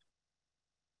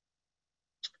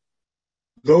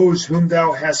 Those whom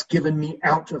thou hast given me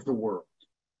out of the world,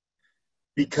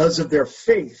 because of their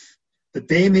faith, that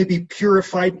they may be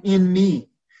purified in me,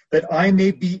 that I may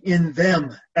be in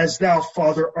them, as thou,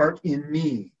 Father, art in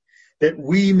me, that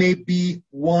we may be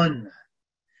one,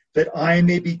 that I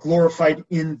may be glorified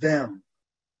in them.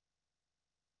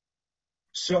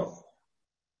 So,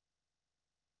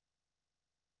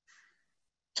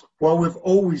 while we've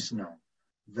always known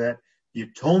that the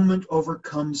atonement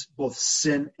overcomes both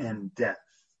sin and death,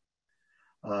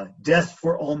 death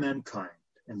for all mankind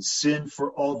and sin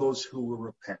for all those who will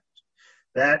repent,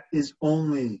 that is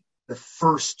only the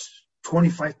first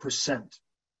 25%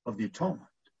 of the atonement.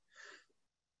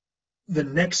 The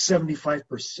next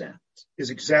 75% is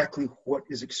exactly what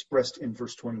is expressed in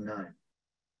verse 29.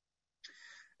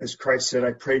 As Christ said,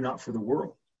 I pray not for the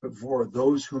world, but for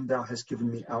those whom thou hast given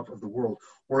me out of the world.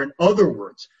 Or in other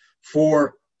words,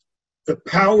 for the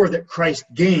power that Christ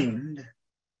gained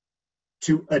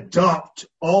to adopt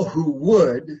all who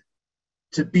would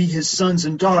to be his sons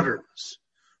and daughters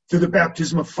through the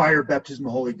baptism of fire, baptism of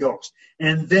the Holy Ghost,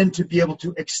 and then to be able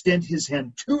to extend his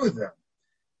hand to them.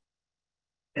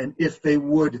 And if they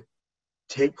would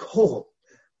take hold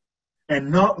and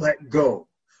not let go,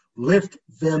 lift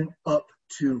them up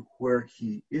to where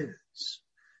he is.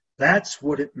 That's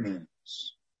what it means.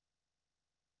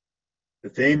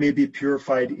 That they may be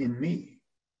purified in me,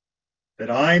 that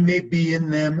I may be in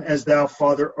them as thou,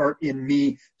 Father, art in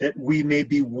me, that we may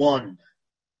be one,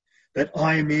 that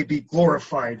I may be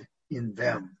glorified in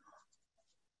them.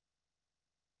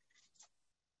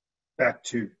 Back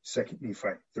to 2 Nephi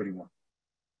 31.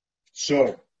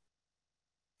 So,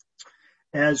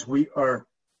 as we are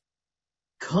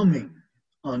coming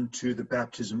unto the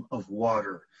baptism of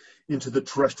water into the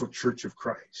terrestrial church of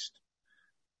Christ,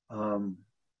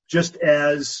 just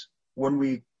as when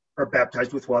we are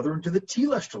baptized with water into the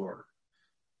telestial order,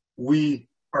 we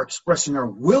are expressing our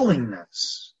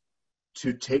willingness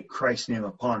to take Christ's name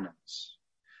upon us.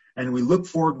 And we look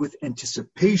forward with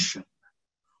anticipation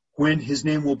when his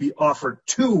name will be offered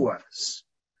to us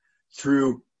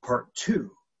through part 2,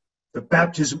 the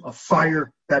baptism of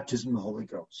fire, baptism of the Holy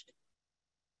Ghost.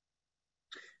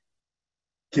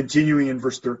 Continuing in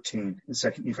verse 13 in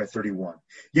 2 Nephi 31.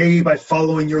 Yea, by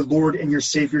following your Lord and your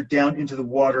Savior down into the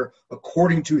water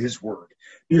according to his word.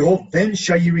 Behold, then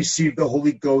shall ye receive the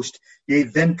Holy Ghost. Yea,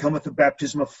 then cometh the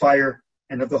baptism of fire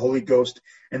and of the Holy Ghost.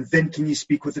 And then can ye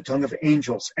speak with the tongue of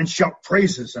angels and shout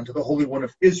praises unto the Holy One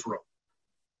of Israel.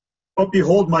 But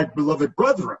behold, my beloved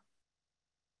brethren,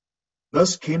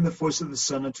 thus came the voice of the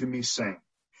Son unto me, saying,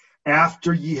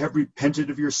 after ye have repented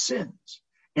of your sins,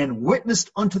 and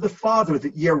witnessed unto the Father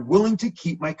that ye are willing to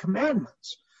keep my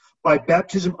commandments by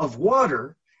baptism of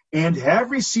water, and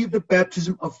have received the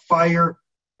baptism of fire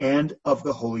and of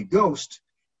the Holy Ghost,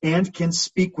 and can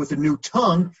speak with a new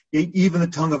tongue, yea, even the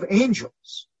tongue of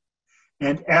angels.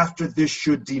 And after this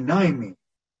should deny me,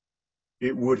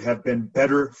 it would have been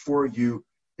better for you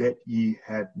that ye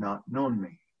had not known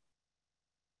me.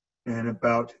 And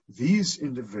about these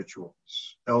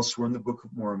individuals, elsewhere in the Book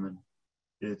of Mormon,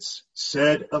 it's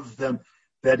said of them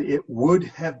that it would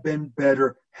have been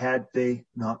better had they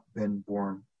not been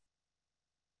born.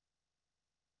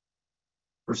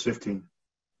 Verse 15.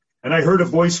 And I heard a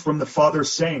voice from the Father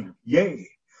saying, yea,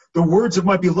 the words of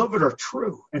my beloved are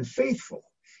true and faithful.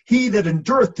 He that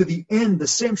endureth to the end, the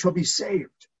same shall be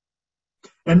saved.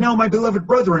 And now, my beloved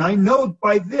brethren, I know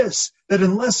by this, that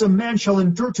unless a man shall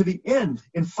endure to the end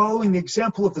in following the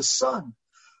example of the Son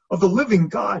of the living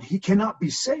God, he cannot be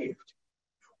saved.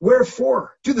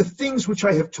 Wherefore, do the things which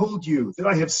I have told you, that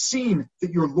I have seen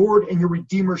that your Lord and your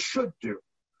Redeemer should do.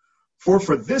 For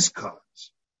this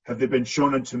cause have they been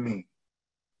shown unto me,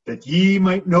 that ye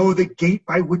might know the gate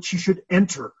by which ye should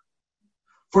enter.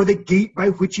 For the gate by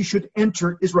which ye should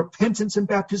enter is repentance and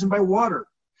baptism by water.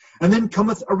 And then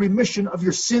cometh a remission of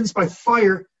your sins by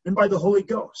fire and by the Holy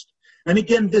Ghost. And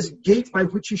again, this gate by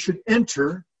which ye should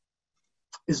enter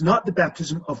is not the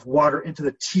baptism of water into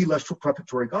the telestial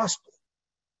preparatory gospel,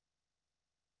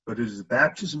 but it is the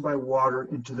baptism by water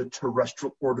into the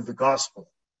terrestrial order of the gospel.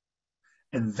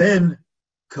 And then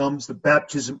comes the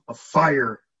baptism of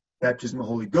fire, baptism of the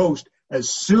Holy Ghost, as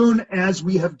soon as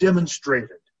we have demonstrated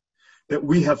that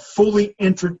we have fully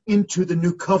entered into the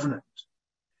new covenant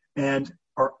and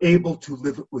are able to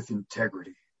live it with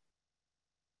integrity.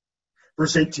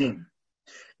 Verse 18.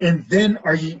 And then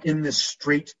are ye in this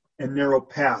straight and narrow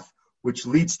path, which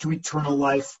leads to eternal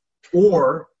life,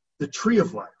 or the tree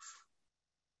of life.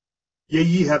 Yea,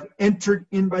 ye have entered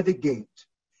in by the gate,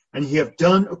 and ye have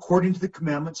done according to the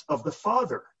commandments of the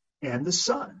Father and the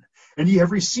Son. And ye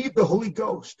have received the Holy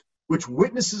Ghost, which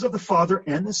witnesses of the Father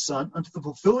and the Son unto the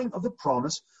fulfilling of the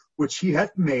promise which he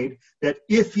hath made, that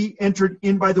if ye entered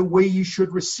in by the way ye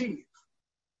should receive.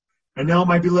 And now,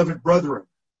 my beloved brethren,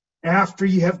 after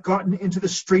ye have gotten into the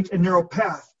straight and narrow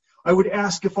path, I would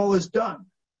ask if all is done.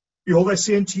 Behold, I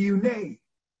say unto you, nay.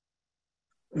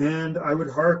 And I would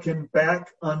hearken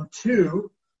back unto,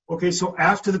 so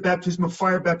after the baptism of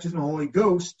fire, baptism of the Holy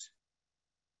Ghost,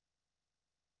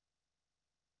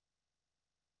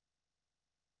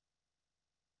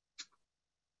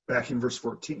 back in verse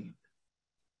 14,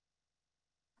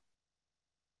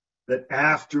 that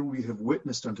after we have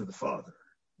witnessed unto the Father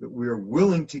that we are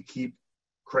willing to keep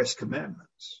Christ's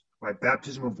commandments by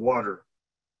baptism of water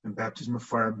and baptism of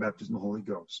fire and baptism of the Holy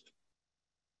Ghost,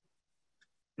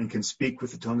 and can speak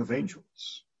with the tongue of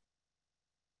angels,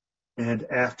 and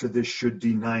after this should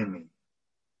deny me,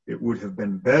 it would have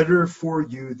been better for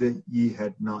you that ye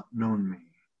had not known me.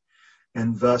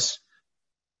 And thus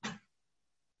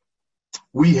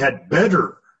we had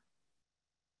better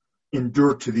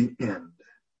endure to the end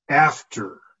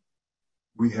after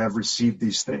we have received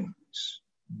these things.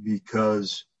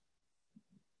 Because,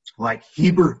 like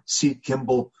Heber C.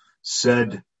 Kimball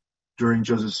said during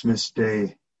Joseph Smith's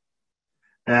day,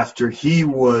 after he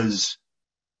was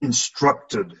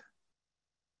instructed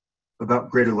about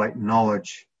greater light and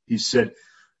knowledge, he said,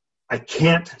 I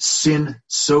can't sin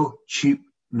so cheap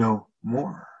no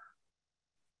more.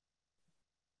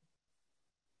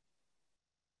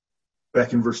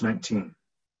 Back in verse 19.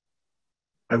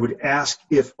 I would ask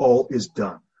if all is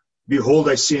done. Behold,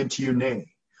 I say unto you,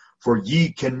 nay, for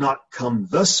ye cannot come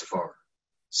thus far,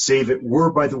 save it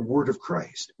were by the word of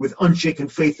Christ, with unshaken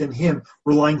faith in him,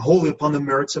 relying wholly upon the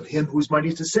merits of him who is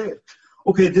mighty to save.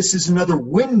 Okay, this is another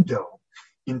window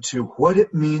into what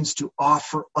it means to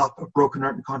offer up a broken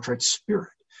heart and contrite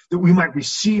spirit, that we might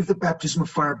receive the baptism of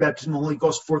fire, baptism of the Holy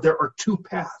Ghost, for there are two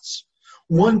paths.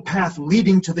 One path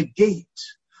leading to the gate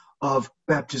of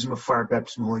baptism of fire,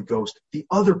 baptism of the Holy Ghost. The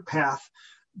other path,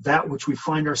 that which we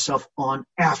find ourselves on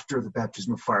after the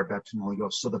baptism of fire, baptism of the Holy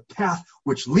Ghost. So the path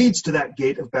which leads to that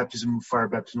gate of baptism of fire,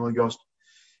 baptism of the Holy Ghost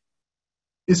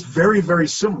is very, very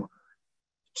similar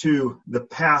to the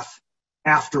path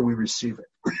after we receive it.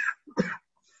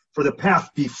 For the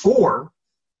path before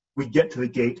we get to the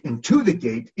gate and to the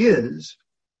gate is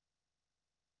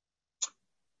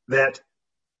that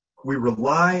we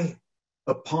rely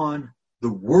upon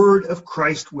the word of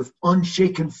Christ with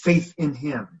unshaken faith in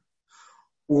him.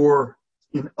 Or,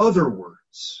 in other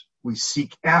words, we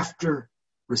seek after,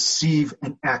 receive,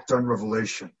 and act on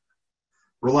revelation,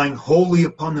 relying wholly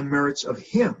upon the merits of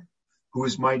him who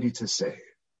is mighty to save.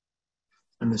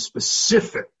 And the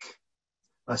specific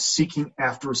seeking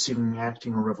after, receiving, and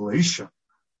acting on revelation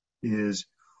is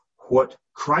what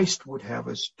Christ would have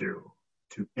us do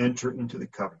to enter into the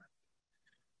covenant,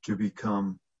 to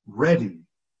become ready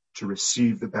to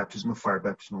receive the baptism of fire,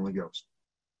 baptism of the Holy Ghost.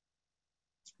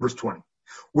 Verse 20.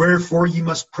 Wherefore ye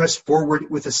must press forward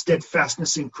with a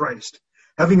steadfastness in Christ,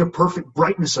 having a perfect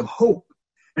brightness of hope,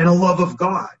 and a love of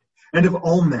God, and of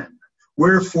all men.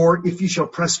 Wherefore, if ye shall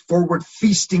press forward,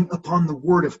 feasting upon the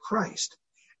word of Christ,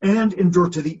 and endure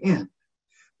to the end,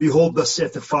 behold, thus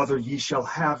saith the Father, ye shall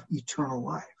have eternal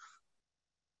life.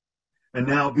 And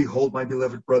now, behold, my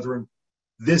beloved brethren,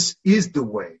 this is the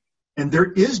way, and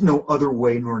there is no other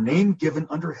way nor name given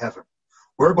under heaven,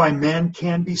 whereby man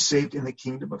can be saved in the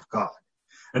kingdom of God.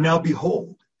 And now,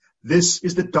 behold, this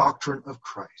is the doctrine of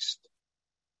Christ,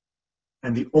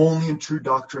 and the only and true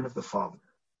doctrine of the Father,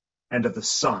 and of the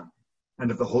Son, and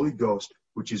of the Holy Ghost,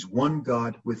 which is one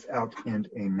God without end.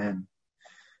 Amen.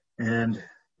 And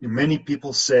many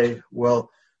people say, well,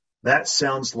 that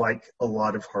sounds like a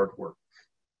lot of hard work.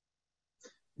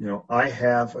 You know, I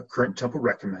have a current temple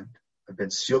recommend. I've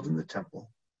been sealed in the temple,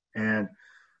 and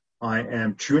I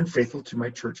am true and faithful to my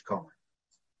church calling.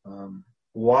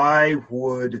 Why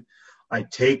would I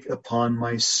take upon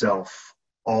myself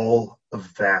all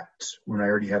of that when I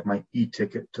already have my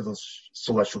e-ticket to the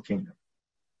celestial kingdom?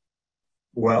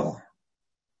 Well,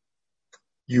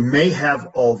 you may have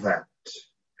all that.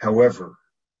 However,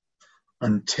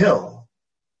 until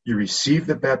you receive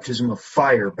the baptism of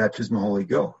fire, baptism of the Holy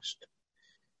Ghost,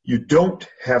 you don't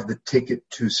have the ticket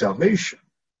to salvation.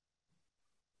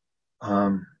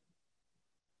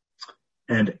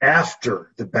 And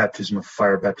after the baptism of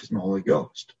fire, baptism of the Holy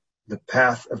Ghost, the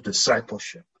path of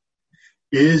discipleship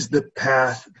is the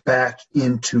path back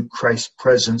into Christ's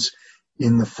presence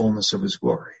in the fullness of his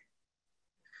glory.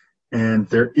 And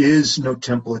there is no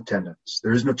temple attendance.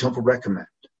 There is no temple recommend.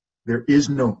 There is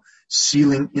no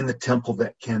sealing in the temple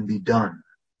that can be done.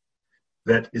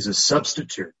 That is a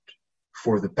substitute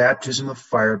for the baptism of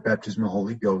fire, baptism of the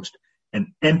Holy Ghost, and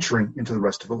entering into the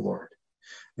rest of the Lord.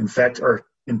 In fact, our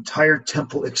entire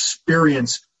temple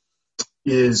experience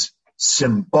is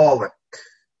symbolic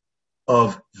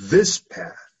of this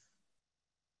path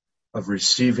of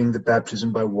receiving the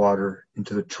baptism by water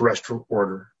into the terrestrial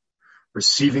order,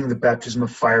 receiving the baptism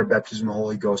of fire, baptism of the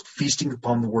Holy Ghost, feasting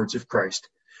upon the words of Christ,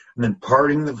 and then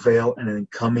parting the veil and then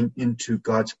coming into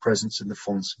God's presence in the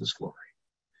fullness of his glory.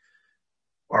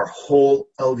 Our whole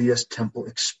LDS temple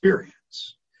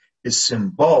experience is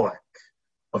symbolic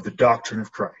of the doctrine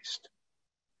of Christ.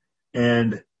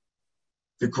 And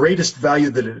the greatest value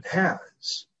that it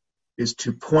has is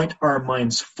to point our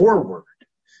minds forward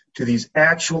to these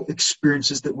actual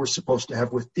experiences that we're supposed to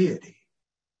have with deity,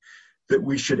 that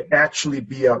we should actually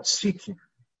be out seeking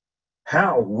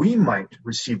how we might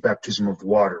receive baptism of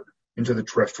water into the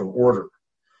terrestrial order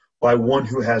by one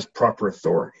who has proper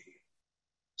authority.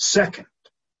 Second,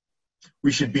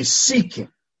 we should be seeking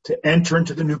to enter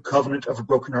into the new covenant of a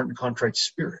broken heart and contrite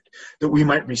spirit, that we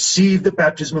might receive the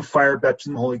baptism of fire,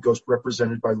 baptism of the Holy Ghost,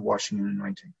 represented by the washing and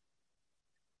anointing.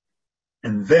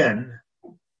 And then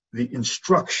the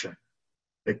instruction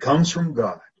that comes from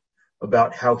God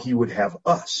about how he would have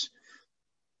us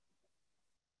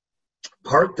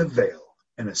part the veil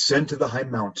and ascend to the high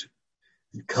mountain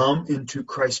and come into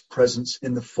Christ's presence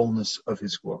in the fullness of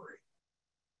his glory.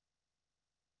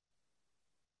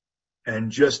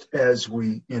 And just as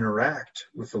we interact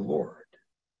with the Lord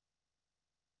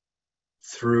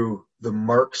through the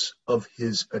marks of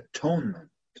his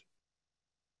atonement,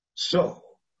 so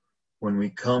when we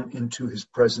come into his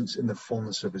presence in the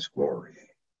fullness of his glory,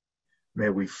 may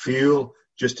we feel,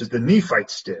 just as the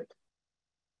Nephites did,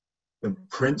 the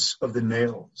prints of the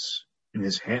nails in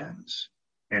his hands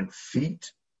and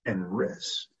feet and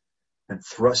wrists, and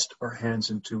thrust our hands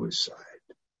into his side.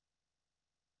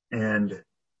 And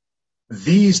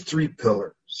these three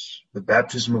pillars, the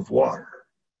baptism of water,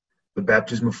 the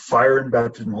baptism of fire and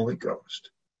baptism of the Holy Ghost,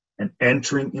 and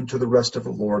entering into the rest of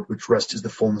the Lord, which rest is the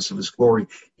fullness of his glory,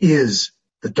 is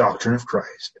the doctrine of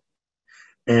Christ.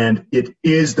 And it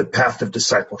is the path of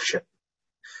discipleship.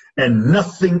 And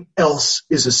nothing else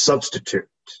is a substitute.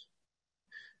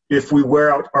 If we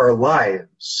wear out our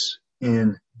lives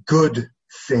in good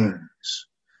things,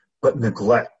 but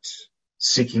neglect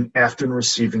seeking after and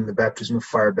receiving the baptism of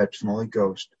fire, baptism of the Holy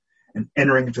Ghost, and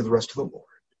entering into the rest of the Lord,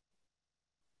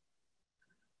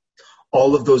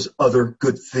 all of those other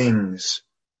good things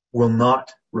will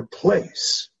not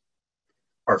replace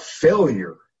our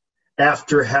failure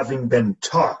after having been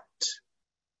taught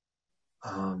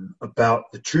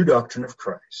about the true doctrine of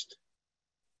Christ.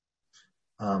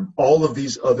 All of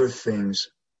these other things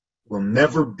will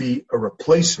never be a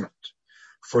replacement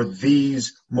for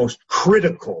these most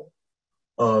critical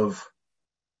of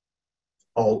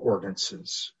all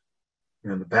ordinances.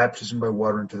 The baptism by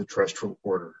water into the terrestrial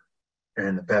order,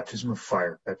 and the baptism of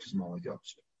fire, baptism of the Holy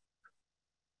Ghost.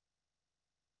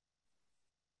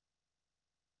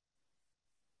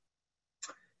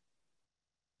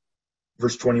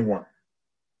 Verse 21.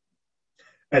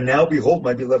 And now behold,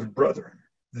 my beloved brethren,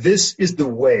 this is the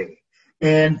way,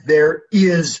 and there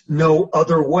is no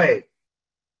other way,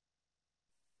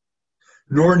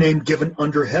 nor name given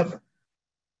under heaven.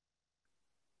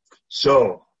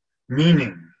 So,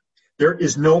 meaning, there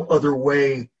is no other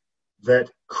way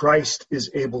that Christ is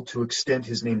able to extend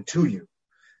his name to you,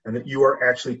 and that you are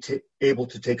actually able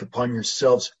to take upon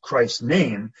yourselves Christ's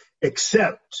name,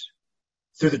 except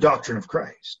through the doctrine of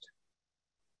Christ,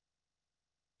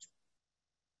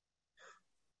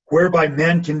 whereby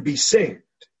man can be saved.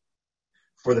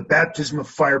 For the baptism of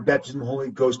fire, baptism of the Holy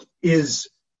Ghost is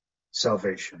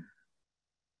salvation.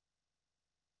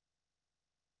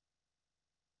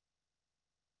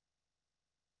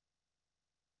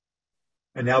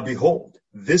 And now behold,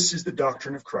 this is the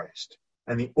doctrine of Christ,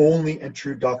 and the only and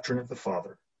true doctrine of the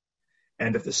Father,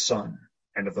 and of the Son,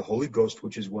 and of the Holy Ghost,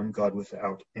 which is one God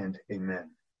without end.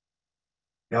 Amen.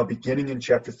 Now beginning in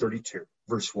chapter 32,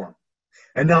 verse 1.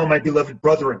 And now, my beloved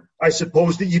brethren, I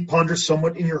suppose that ye ponder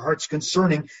somewhat in your hearts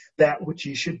concerning that which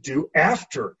ye should do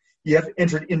after ye have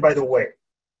entered in by the way.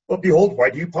 But behold, why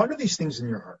do you ponder these things in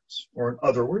your hearts? Or in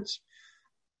other words,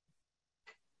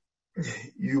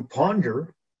 you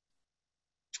ponder,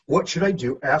 what should I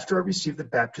do after I receive the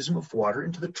baptism of water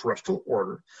into the terrestrial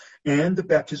order and the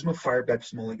baptism of fire,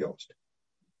 baptism of the Holy Ghost?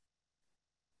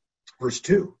 Verse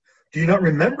 2. Do you not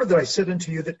remember that I said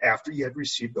unto you that after you had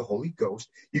received the Holy Ghost,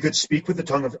 you could speak with the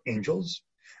tongue of angels?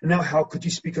 And now how could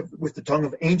you speak with the tongue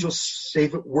of angels,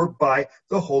 save it were by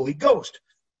the Holy Ghost?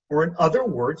 Or in other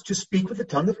words, to speak with the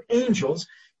tongue of angels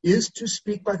is to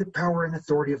speak by the power and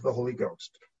authority of the Holy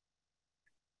Ghost.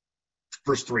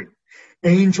 Verse 3.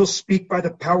 Angels speak by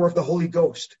the power of the Holy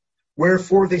Ghost.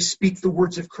 Wherefore they speak the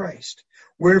words of Christ.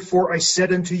 Wherefore I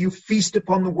said unto you, feast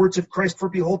upon the words of Christ, for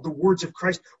behold, the words of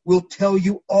Christ will tell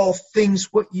you all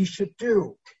things what ye should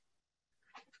do.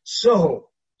 So,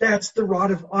 that's the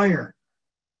rod of iron.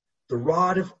 The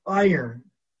rod of iron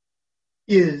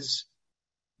is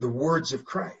the words of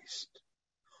Christ.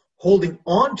 Holding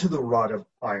on to the rod of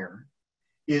iron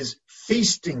is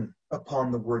feasting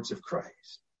upon the words of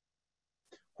Christ,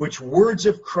 which words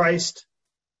of Christ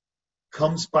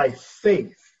comes by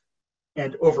faith,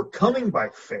 and overcoming by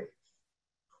faith,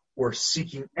 or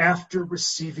seeking after,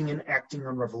 receiving, and acting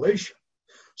on revelation.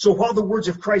 So while the words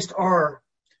of Christ are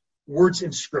words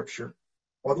in Scripture,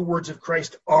 while the words of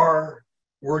Christ are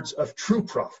words of true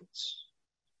prophets,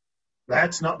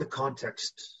 that's not the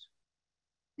context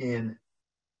in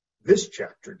this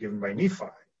chapter given by Nephi.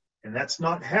 And that's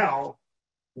not how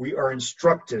we are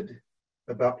instructed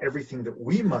about everything that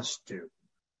we must do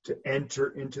to enter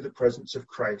into the presence of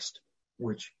Christ,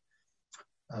 which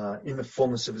in the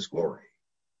fullness of his glory.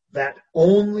 That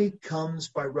only comes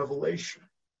by revelation.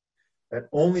 That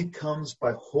only comes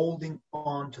by holding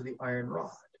on to the iron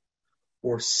rod,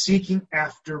 or seeking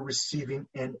after receiving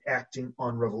and acting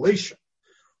on revelation,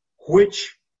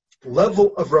 which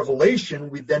level of revelation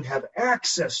we then have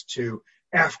access to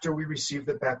after we receive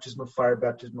the baptism of fire,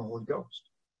 baptism of the Holy Ghost.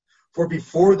 For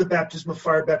before the baptism of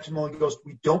fire, baptism of the Holy Ghost,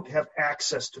 we don't have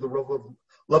access to the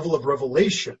level of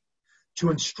revelation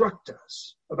to instruct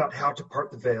us about how to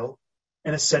part the veil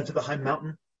and ascend to the high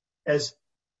mountain as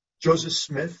Joseph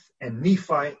Smith and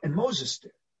Nephi and Moses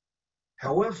did.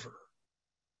 However,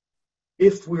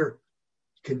 if we're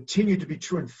continue to be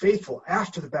true and faithful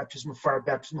after the baptism of fire,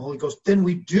 baptism of the Holy Ghost, then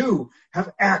we do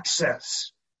have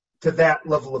access to that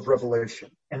level of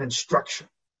revelation and instruction.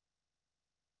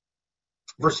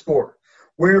 Verse 4,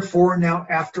 wherefore now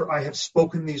after I have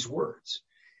spoken these words,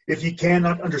 if ye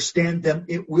cannot understand them,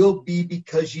 it will be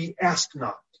because ye ask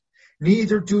not,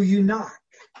 neither do you knock.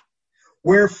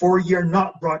 Wherefore ye are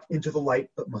not brought into the light,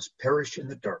 but must perish in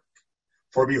the dark.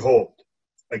 For behold,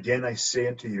 again I say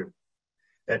unto you,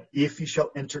 that if ye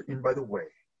shall enter in by the way,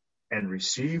 and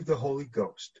receive the Holy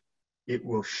Ghost, it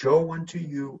will show unto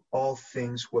you all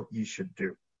things what ye should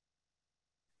do.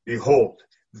 Behold,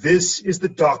 this is the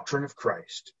doctrine of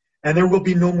Christ, and there will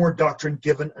be no more doctrine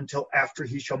given until after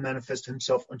he shall manifest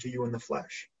himself unto you in the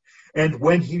flesh. And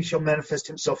when he shall manifest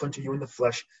himself unto you in the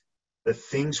flesh, the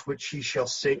things which he shall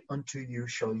say unto you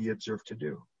shall ye observe to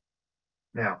do.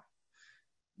 Now,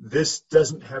 this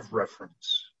doesn't have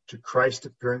reference to Christ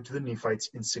appearing to the Nephites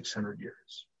in 600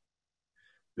 years.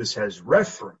 This has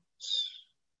reference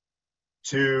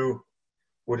to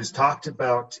what is talked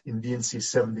about in D&C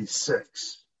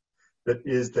 76, that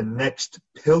is the next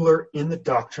pillar in the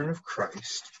doctrine of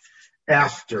Christ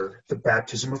after the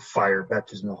baptism of fire,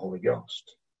 baptism of the Holy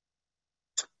Ghost.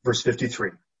 Verse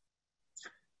 53.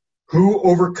 Who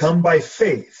overcome by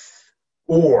faith,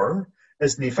 or,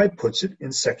 as Nephi puts it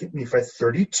in 2 Nephi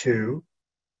 32,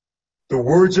 the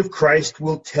words of Christ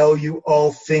will tell you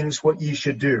all things what ye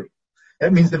should do.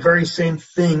 That means the very same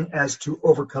thing as to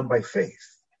overcome by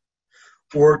faith,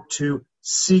 or to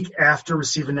seek after,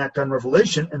 receive, and act on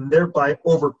revelation, and thereby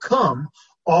overcome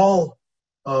all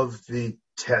of the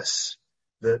tests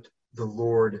that the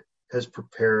Lord has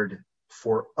prepared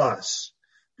for us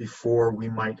before we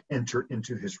might enter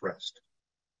into his rest.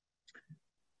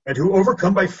 And who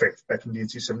overcome by faith, back in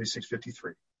D&C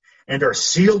 76:53, and are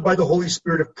sealed by the Holy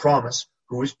Spirit of promise,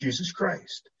 who is Jesus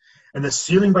Christ. And the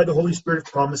sealing by the Holy Spirit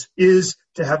of promise is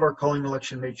to have our calling and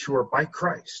election made sure by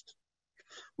Christ,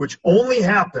 which only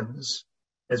happens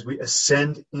as we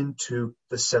ascend into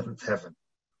the seventh heaven,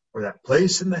 or that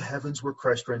place in the heavens where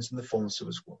Christ reigns in the fullness of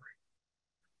his glory,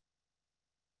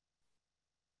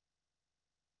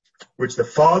 which the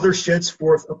Father sheds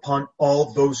forth upon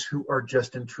all those who are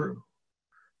just and true.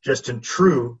 Just and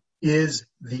true is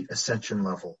the ascension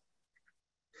level.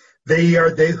 They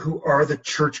are they who are the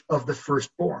church of the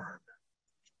firstborn.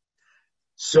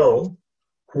 So,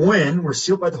 when we're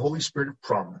sealed by the Holy Spirit of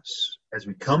promise, as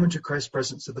we come into Christ's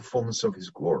presence of the fullness of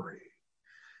his glory,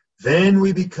 then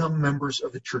we become members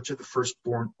of the church of the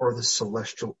firstborn, or the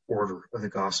celestial order of the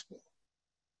gospel.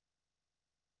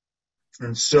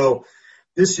 And so,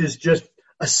 this is just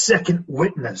a second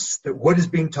witness that what is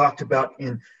being talked about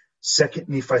in 2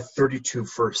 Nephi 32,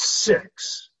 verse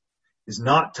 6, is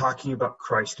not talking about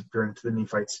Christ appearing to the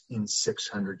Nephites in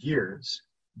 600 years,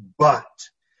 but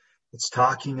it's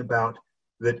talking about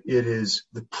that it is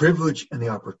the privilege and the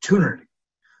opportunity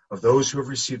of those who have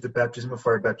received the baptism of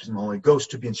fire, baptism of the Holy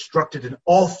Ghost, to be instructed in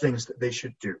all things that they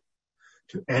should do,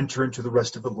 to enter into the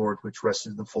rest of the Lord, which rests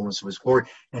in the fullness of his glory,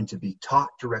 and to be taught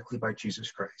directly by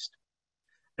Jesus Christ.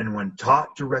 And when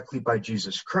taught directly by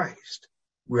Jesus Christ,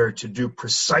 we are to do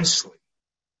precisely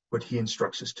what he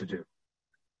instructs us to do.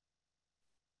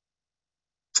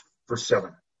 Verse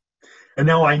 7. And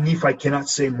now I, Nephi, cannot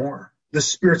say more. The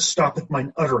Spirit stoppeth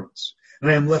mine utterance, and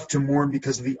I am left to mourn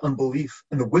because of the unbelief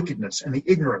and the wickedness and the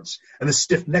ignorance and the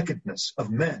stiff-neckedness of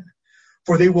men.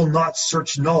 For they will not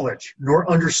search knowledge, nor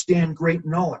understand great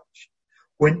knowledge,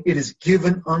 when it is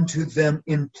given unto them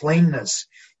in plainness,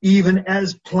 even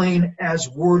as plain as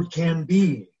word can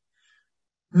be.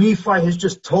 Nephi has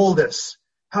just told us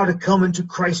how to come into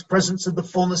Christ's presence of the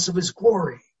fullness of his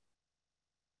glory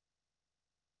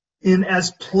in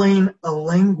as plain a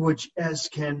language as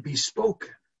can be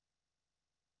spoken.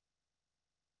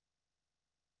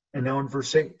 And now in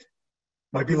verse 8,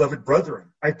 my beloved brethren,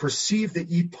 I perceive that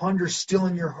ye ponder still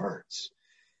in your hearts,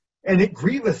 and it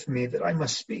grieveth me that I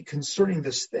must speak concerning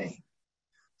this thing.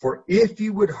 For if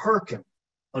ye would hearken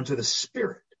unto the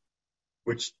Spirit,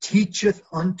 which teacheth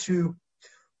a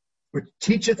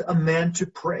man to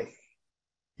pray,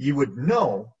 ye would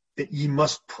know that ye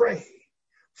must pray.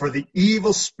 For the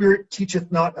evil spirit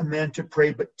teacheth not a man to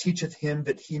pray, but teacheth him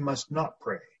that he must not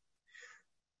pray.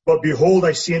 But behold,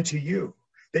 I say unto you,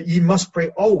 that ye must pray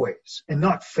always, and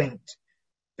not faint,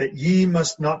 that ye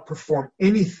must not perform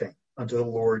anything unto the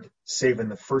Lord, save in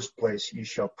the first place ye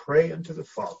shall pray unto the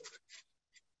Father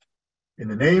in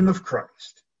the name of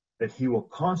Christ, that he will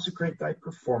consecrate thy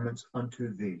performance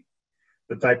unto thee,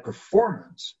 that thy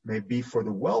performance may be for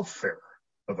the welfare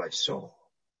of thy soul.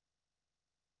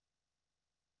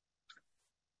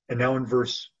 And now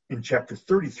in chapter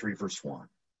 33, verse 1.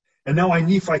 And now I,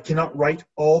 Nephi, cannot write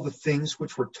all the things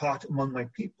which were taught among my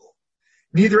people.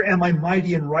 Neither am I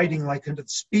mighty in writing like unto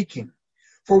speaking.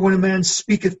 For when a man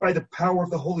speaketh by the power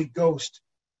of the Holy Ghost,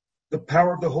 the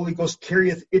power of the Holy Ghost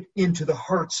carrieth it into the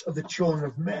hearts of the children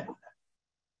of men.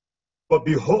 But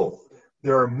behold,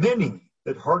 there are many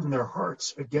that harden their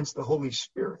hearts against the Holy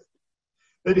Spirit,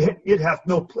 that it hath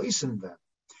no place in them.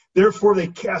 Therefore they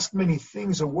cast many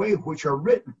things away which are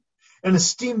written, and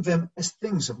esteem them as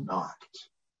things of naught.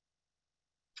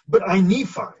 But I,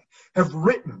 Nephi, have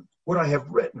written what I have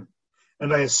written,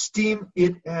 and I esteem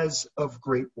it as of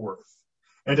great worth,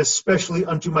 and especially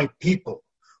unto my people.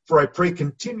 For I pray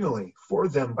continually for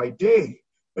them by day,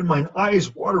 and mine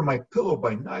eyes water my pillow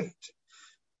by night,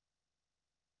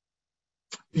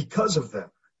 because of them.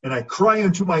 And I cry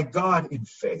unto my God in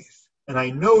faith, and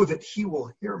I know that he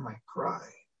will hear my cry.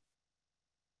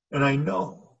 And I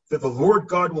know that the Lord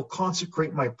God will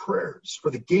consecrate my prayers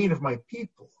for the gain of my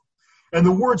people. And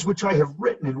the words which I have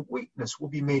written in weakness will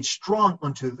be made strong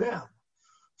unto them.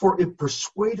 For it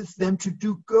persuadeth them to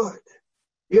do good.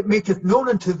 It maketh known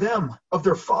unto them of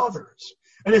their fathers.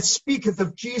 And it speaketh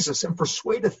of Jesus, and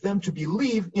persuadeth them to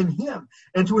believe in him,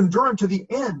 and to endure unto the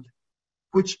end,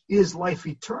 which is life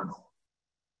eternal.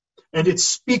 And it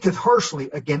speaketh harshly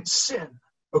against sin,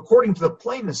 according to the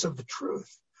plainness of the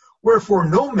truth. Wherefore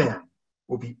no man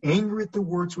will be angry at the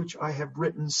words which I have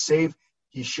written, save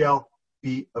he shall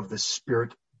be of the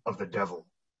spirit of the devil.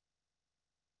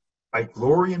 I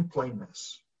glory in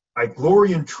plainness. I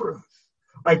glory in truth.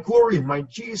 I glory in my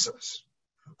Jesus,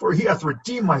 for he hath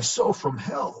redeemed my soul from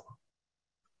hell.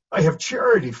 I have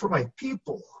charity for my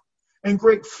people, and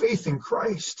great faith in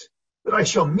Christ, that I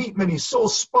shall meet many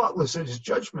souls spotless at his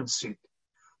judgment seat.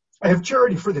 I have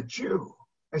charity for the Jew.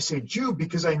 I say Jew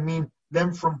because I mean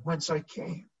them from whence I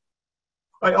came.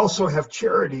 I also have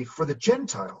charity for the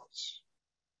Gentiles,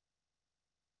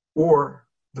 or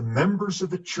the members of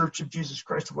the Church of Jesus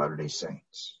Christ of Latter-day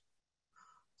Saints.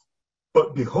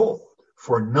 But behold,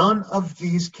 for none of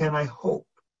these can I hope,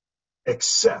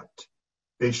 except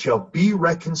they shall be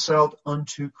reconciled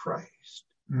unto Christ.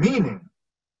 Meaning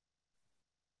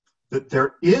that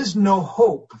there is no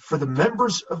hope for the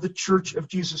members of the Church of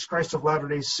Jesus Christ of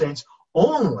Latter-day Saints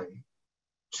only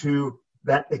to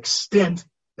that extent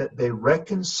that they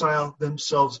reconcile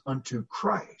themselves unto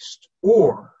Christ,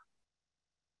 or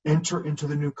enter into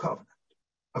the new covenant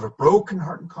of a broken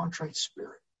heart and contrite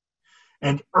spirit,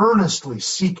 and earnestly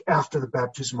seek after the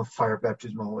baptism of fire,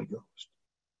 baptism of the Holy Ghost,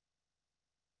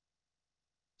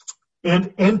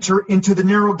 and enter into the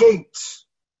narrow gates,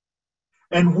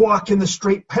 and walk in the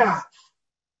straight path.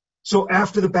 So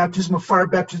after the baptism of fire,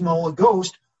 baptism of the Holy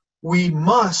Ghost, we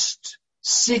must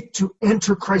seek to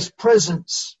enter Christ's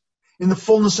presence in the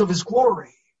fullness of his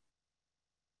glory.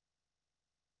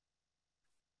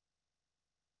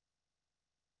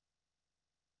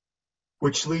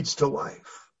 Which leads to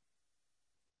life,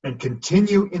 and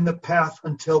continue in the path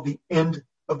until the end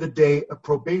of the day of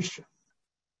probation.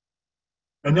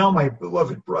 And now, my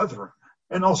beloved brethren,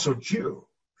 and also Jew,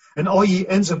 and all ye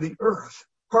ends of the earth,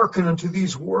 hearken unto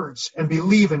these words, and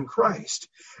believe in Christ.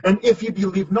 And if ye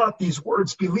believe not these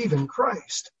words, believe in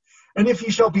Christ. And if ye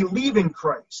shall believe in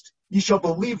Christ, ye shall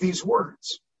believe these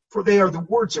words, for they are the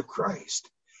words of Christ.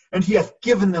 And he hath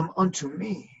given them unto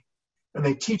me, and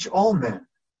they teach all men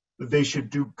that they should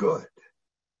do good.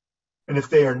 And if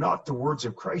they are not the words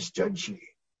of Christ, judge ye.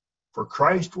 For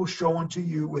Christ will show unto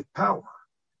you with power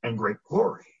and great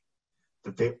glory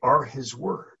that they are his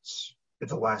words at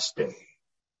the last day.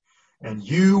 And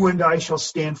you and I shall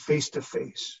stand face to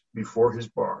face before his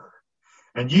bar.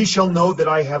 And ye shall know that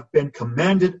I have been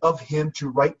commanded of him to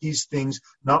write these things,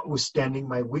 notwithstanding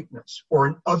my weakness. Or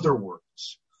in other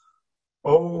words,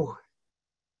 O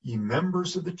ye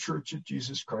members of the Church of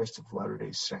Jesus Christ of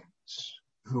Latter-day Saints,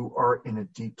 who are in a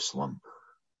deep slumber,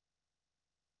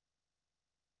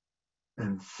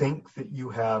 and think that you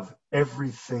have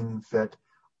everything that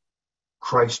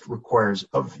Christ requires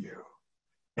of you,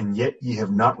 and yet ye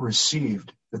have not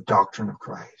received the doctrine of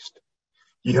Christ.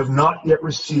 Ye have not yet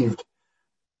received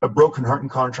a broken heart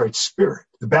and contrite spirit,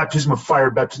 the baptism of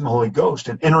fire, baptism of the Holy Ghost,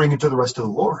 and entering into the rest of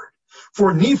the Lord.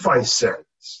 For Nephi says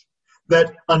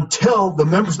that until the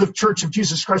members of the Church of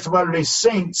Jesus Christ of Latter-day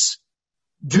Saints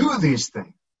do these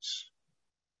things.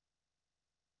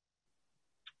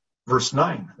 Verse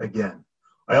 9 again.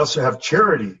 I also have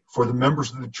charity for the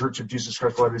members of the Church of Jesus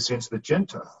Christ of Latter-day Saints of the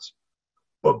Gentiles.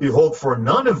 But behold, for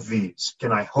none of these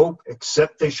can I hope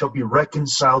except they shall be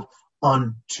reconciled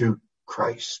unto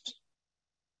Christ.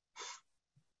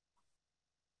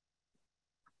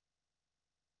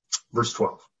 Verse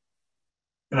 12.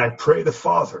 And I pray the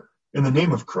Father in the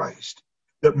name of Christ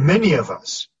that many of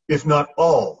us, if not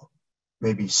all,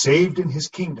 may be saved in his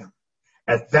kingdom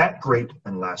at that great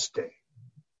and last day.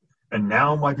 And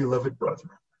now, my beloved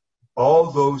brethren,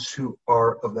 all those who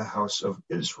are of the house of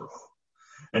Israel,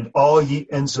 and all ye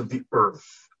ends of the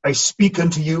earth, I speak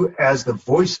unto you as the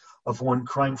voice of one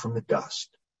crying from the dust.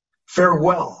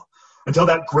 Farewell, until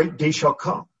that great day shall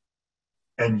come.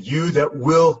 And you that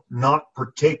will not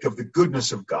partake of the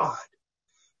goodness of God,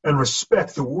 and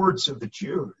respect the words of the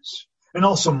Jews, and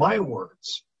also my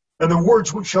words, and the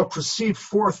words which shall proceed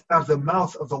forth out of the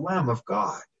mouth of the Lamb of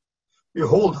God.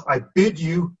 Behold, I bid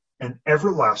you an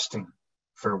everlasting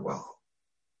farewell.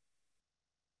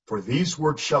 For these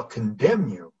words shall condemn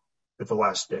you at the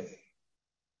last day.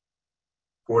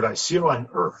 For what I seal on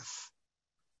earth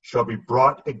shall be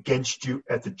brought against you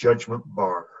at the judgment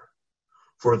bar.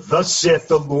 For thus saith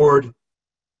the Lord,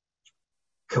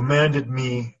 commanded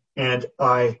me, and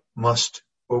I must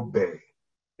obey.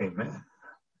 Amen.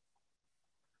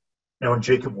 Now in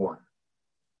Jacob 1,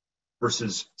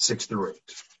 verses 6 through 8.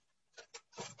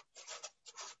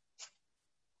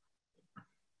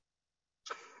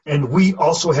 And we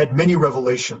also had many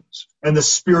revelations, and the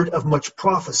spirit of much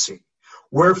prophecy.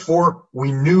 Wherefore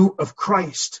we knew of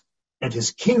Christ and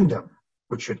his kingdom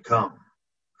which should come.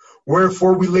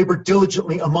 Wherefore we labored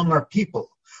diligently among our people,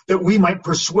 that we might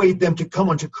persuade them to come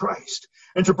unto Christ,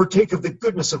 and to partake of the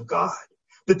goodness of God,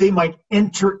 that they might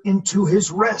enter into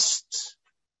his rest,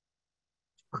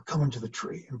 or come into the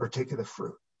tree and partake of the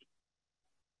fruit.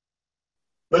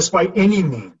 Lest by any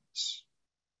means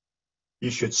he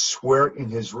should swear in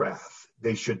his wrath,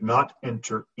 they should not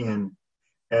enter in,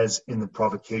 as in the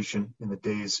provocation in the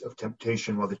days of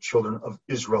temptation, while the children of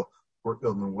Israel were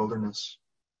in the wilderness.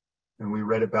 And we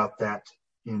read about that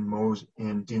in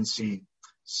D&C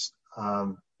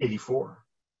 84.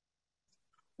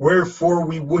 Wherefore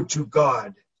we would to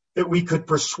God that we could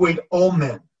persuade all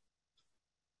men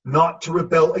not to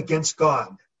rebel against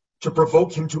God, to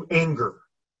provoke him to anger,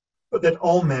 but that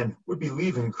all men would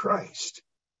believe in Christ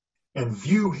and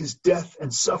view his death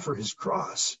and suffer his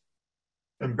cross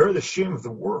and bear the shame of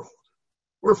the world.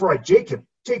 Wherefore I, Jacob,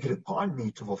 take it upon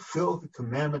me to fulfill the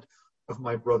commandment of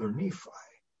my brother Nephi.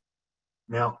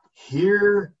 Now,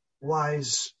 here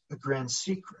lies a grand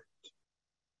secret.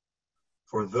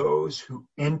 For those who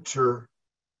enter,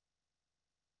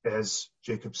 as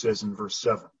Jacob says in verse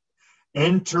 7,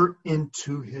 enter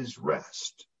into his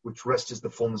rest, which rest is the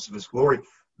fullness of his glory,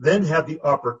 then have the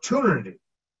opportunity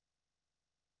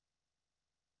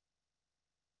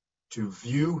to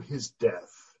view his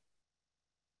death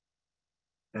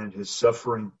and his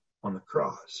suffering on the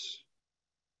cross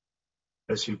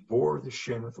as he bore the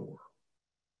shame of the world.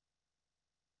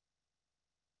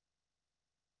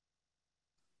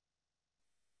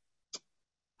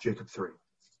 Jacob 3.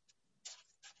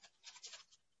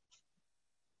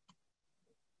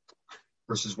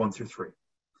 Verses 1 through 3.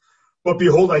 But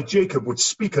behold, I, Jacob, would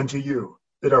speak unto you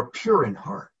that are pure in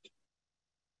heart.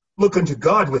 Look unto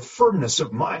God with firmness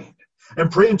of mind,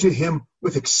 and pray unto him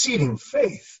with exceeding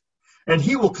faith. And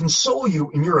he will console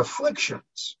you in your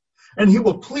afflictions, and he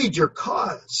will plead your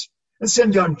cause, and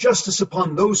send down justice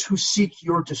upon those who seek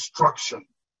your destruction.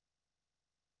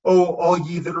 O all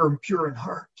ye that are impure in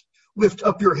heart, lift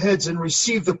up your heads and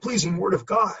receive the pleasing word of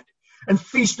God, and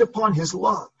feast upon his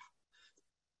love.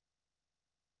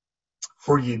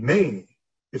 For ye may,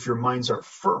 if your minds are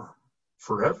firm,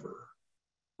 forever.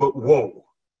 But woe,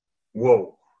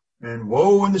 woe. And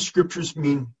woe in the scriptures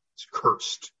means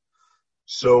cursed.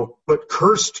 So, but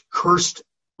cursed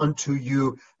unto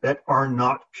you that are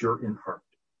not pure in heart,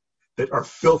 that are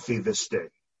filthy this day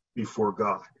before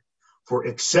God. For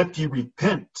except ye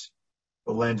repent,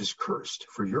 the land is cursed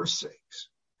for your sakes.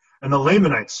 And the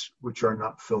Lamanites, which are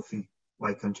not filthy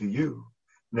like unto you,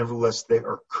 nevertheless they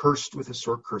are cursed with a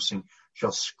sore cursing,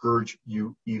 shall scourge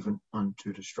you even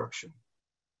unto destruction.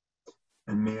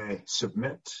 And may I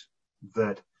submit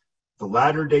that the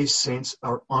Latter-day Saints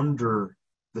are under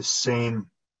the same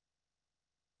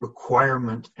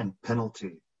requirement and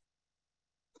penalty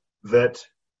that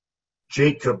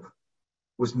Jacob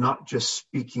was not just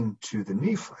speaking to the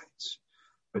Nephites,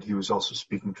 but he was also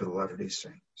speaking to the Latter-day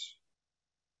Saints.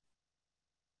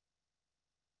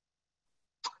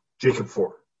 Jacob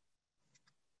 4.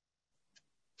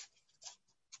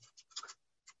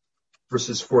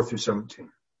 Verses 4 through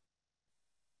 17.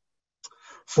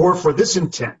 For this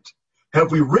intent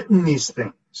have we written these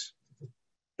things,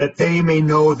 that they may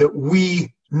know that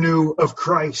we knew of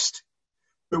Christ,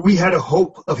 that we had a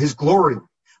hope of his glory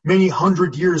many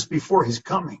 100 years before his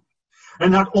coming.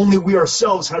 And not only we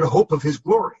ourselves had a hope of his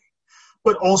glory,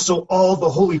 but also all the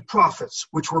holy prophets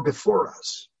which were before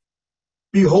us.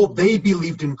 Behold, they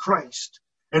believed in Christ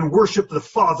and worshiped the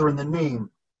Father in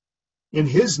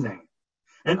his name.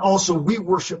 And also we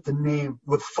worship the name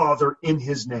with Father in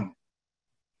his name.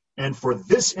 And for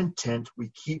this intent we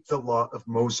keep the law of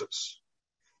Moses,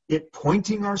 it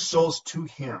pointing our souls to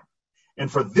him. And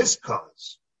for this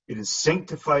cause it is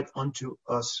sanctified unto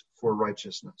us for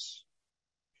righteousness.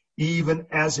 Even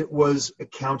as it was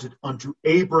accounted unto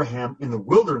Abraham in the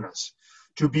wilderness,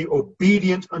 to be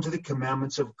obedient unto the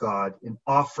commandments of God in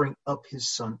offering up his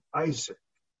son Isaac,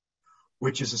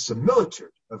 which is a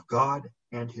similitude of God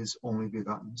and his only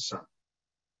begotten Son.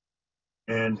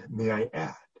 And may I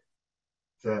add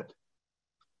that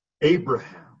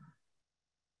Abraham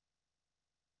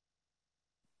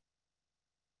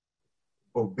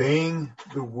obeying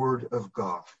the word of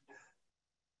God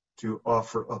to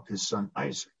offer up his son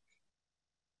Isaac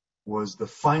was the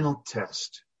final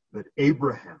test that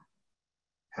Abraham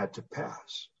had to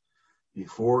pass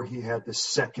before he had the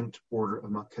second order of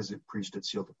Melchizedek priesthood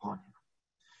sealed upon him.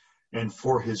 And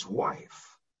for his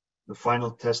wife, the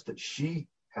final test that she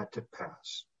had to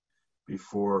pass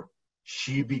before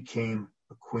she became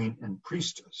a queen and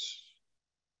priestess,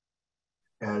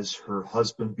 as her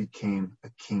husband became a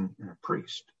king and a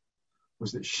priest,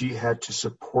 was that she had to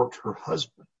support her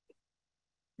husband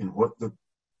in what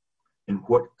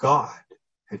God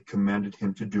had commanded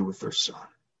him to do with their son.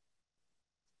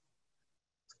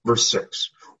 Verse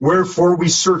 6, wherefore we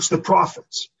search the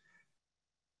prophets,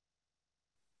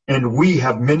 and we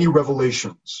have many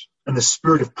revelations, and the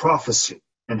spirit of prophecy,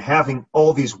 and having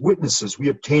all these witnesses, we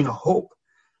obtain a hope,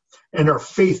 and our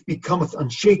faith becometh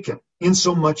unshaken,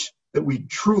 insomuch that we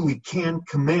truly can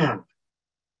command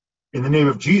in the name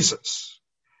of Jesus,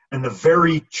 and the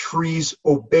very trees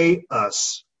obey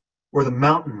us, or the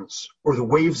mountains, or the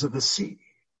waves of the sea.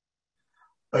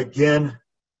 Again,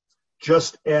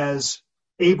 just as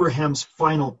Abraham's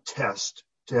final test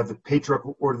to have the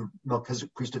patriarchal order of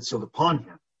Melchizedek priesthood sealed upon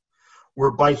him,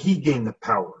 whereby he gained the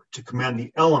power to command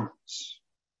the elements,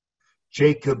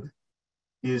 Jacob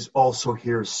is also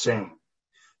here saying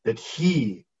that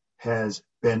he has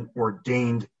been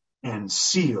ordained and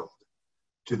sealed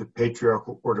to the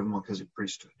patriarchal order of Melchizedek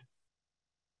priesthood,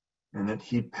 and that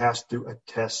he passed through a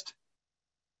test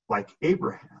like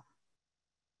Abraham,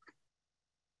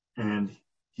 and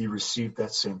he received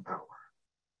that same power.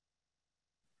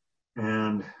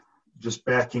 And just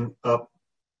backing up,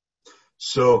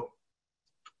 so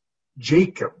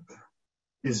Jacob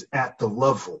is at the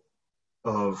level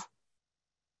of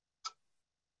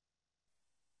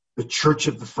the church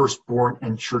of the firstborn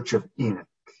and church of Enoch.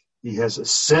 He has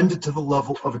ascended to the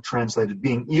level of a translated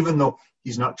being, even though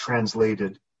he's not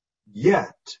translated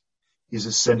yet, he's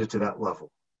ascended to that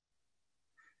level.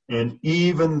 And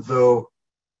even though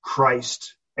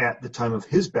Christ, at the time of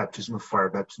his baptism of fire,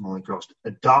 baptism of the Holy Ghost,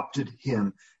 adopted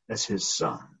him as his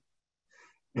son,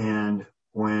 and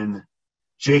when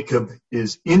Jacob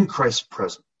is in Christ's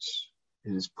presence,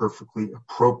 it is perfectly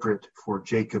appropriate for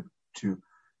Jacob to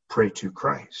pray to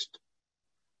Christ.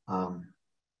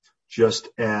 Just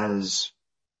as,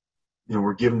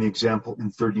 we're given the example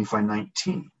in 3 Nephi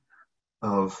 19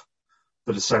 of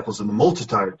the disciples and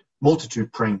the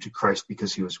multitude praying to Christ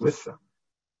because he was with them.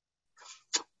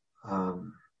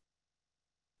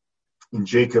 In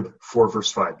Jacob 4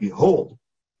 verse 5, behold,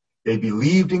 they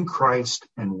believed in Christ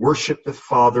and worshiped the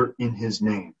Father in his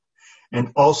name.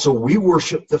 And also we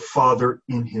worship the Father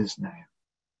in his name.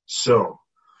 So,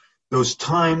 those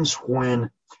times when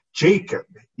Jacob,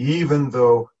 even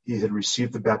though he had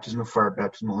received the baptism of fire,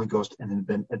 baptism of the Holy Ghost, and had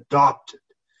been adopted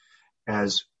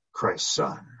as Christ's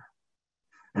son,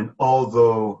 and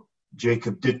although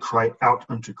Jacob did cry out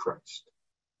unto Christ,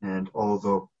 and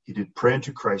although he did pray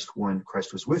unto Christ when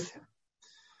Christ was with him,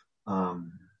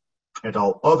 at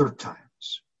all other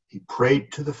times, he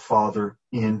prayed to the Father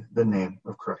in the name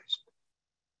of Christ,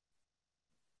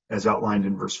 as outlined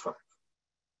in verse 5.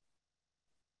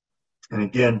 And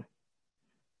again,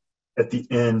 at the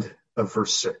end of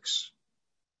verse 6,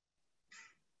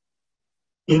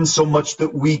 insomuch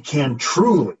that we can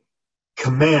truly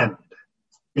command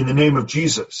in the name of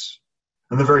Jesus,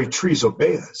 and the very trees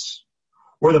obey us,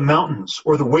 or the mountains,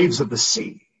 or the waves of the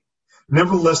sea.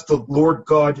 Nevertheless, the Lord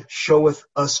God showeth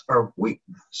us our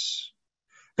weakness,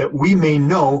 that we may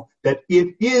know that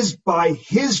it is by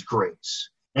his grace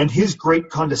and his great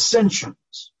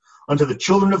condescensions unto the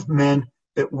children of men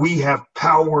that we have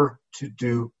power to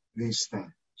do these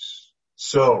things.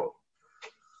 So,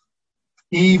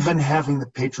 even having the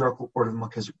patriarchal order of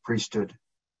Melchizedek priesthood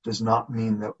does not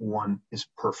mean that one is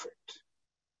perfect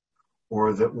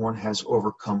or that one has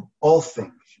overcome all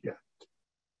things yet.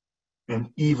 And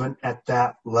even at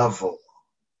that level,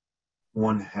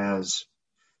 one has,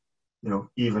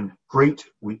 even great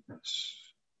weakness.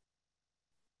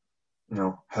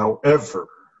 However,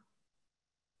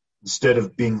 instead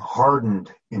of being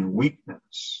hardened in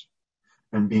weakness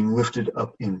and being lifted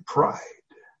up in pride,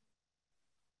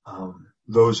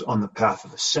 those on the path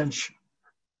of ascension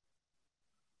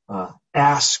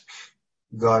ask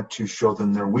God to show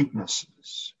them their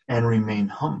weaknesses and remain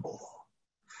humble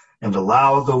and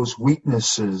allow those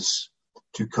weaknesses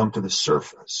to come to the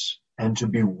surface and to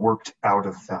be worked out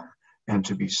of them and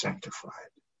to be sanctified.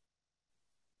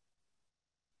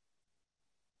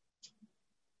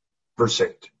 Verse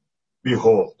 8,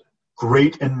 behold,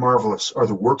 great and marvelous are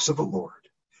the works of the Lord.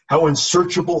 How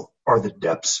unsearchable are the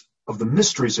depths of the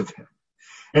mysteries of him.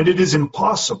 And it is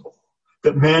impossible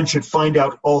that man should find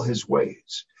out all his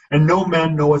ways. And no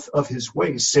man knoweth of his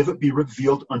ways, save it be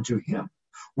revealed unto him.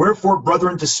 Wherefore,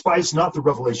 brethren, despise not the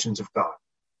revelations of God.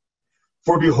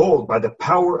 For behold, by the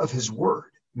power of his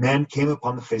word, man came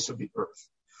upon the face of the earth,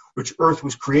 which earth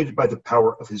was created by the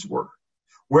power of his word.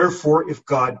 Wherefore, if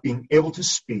God, being able to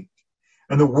speak,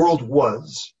 and the world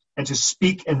was, and to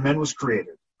speak, and man was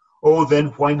created, oh, then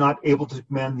why not able to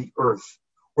command the earth,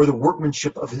 or the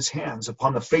workmanship of his hands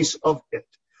upon the face of it,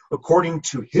 according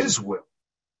to his will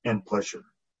and pleasure?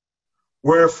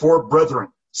 Wherefore, brethren,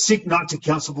 seek not to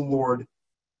counsel the Lord,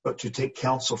 but to take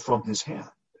counsel from his hand.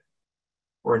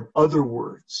 Or in other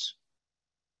words,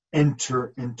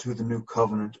 enter into the new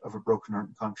covenant of a broken heart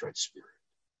and contrite spirit.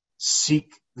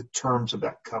 Seek the terms of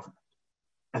that covenant,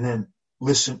 and then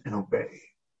listen and obey.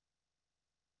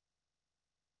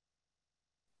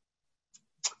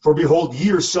 For behold, ye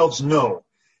yourselves know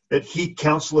that he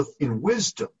counseleth in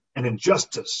wisdom and in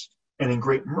justice and in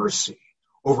great mercy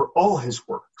over all his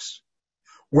works.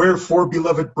 Wherefore,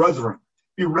 beloved brethren,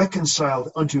 be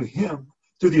reconciled unto him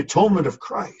through the atonement of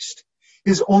Christ,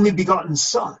 his only begotten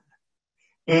Son,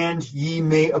 and ye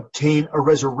may obtain a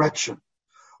resurrection,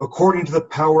 according to the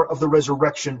power of the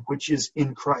resurrection which is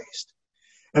in Christ,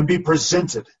 and be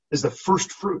presented as the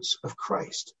first fruits of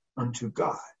Christ unto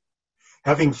God,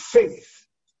 having faith,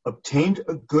 obtained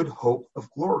a good hope of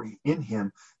glory in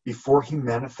him before he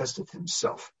manifested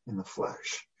himself in the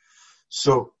flesh.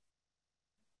 So,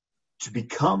 to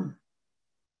become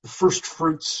the first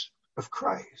fruits of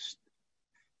Christ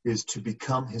is to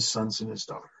become his sons and his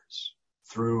daughters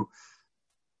through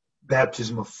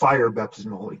baptism of fire,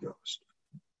 baptism of the Holy Ghost.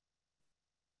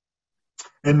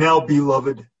 And now,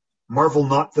 beloved, marvel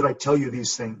not that I tell you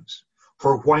these things,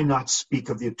 for why not speak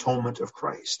of the atonement of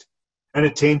Christ, and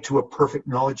attain to a perfect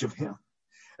knowledge of him,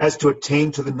 as to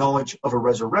attain to the knowledge of a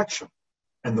resurrection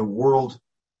and the world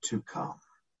to come?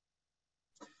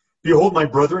 Behold, my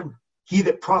brethren, he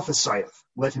that prophesieth,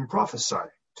 let him prophesy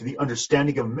to the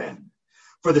understanding of men.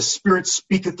 For the Spirit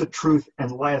speaketh the truth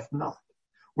and lieth not.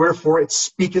 Wherefore it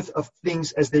speaketh of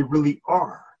things as they really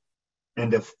are,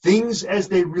 and of things as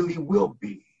they really will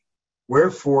be.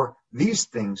 Wherefore these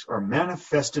things are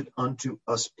manifested unto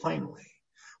us plainly,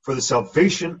 for the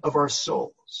salvation of our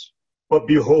souls. But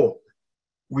behold,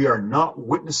 we are not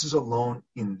witnesses alone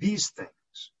in these things,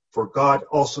 for God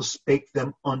also spake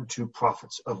them unto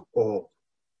prophets of old.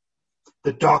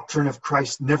 The doctrine of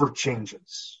Christ never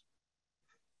changes.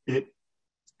 It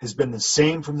has been the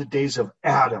same from the days of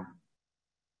Adam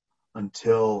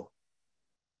until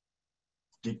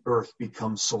the earth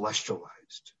becomes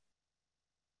celestialized.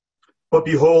 But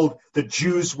behold, the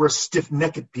Jews were a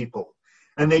stiff-necked people,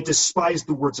 and they despised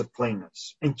the words of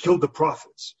plainness, and killed the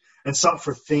prophets, and sought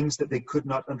for things that they could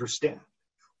not understand.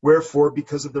 Wherefore,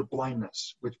 because of their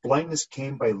blindness, which blindness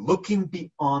came by looking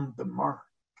beyond the mark,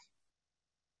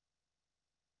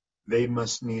 they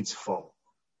must needs fall.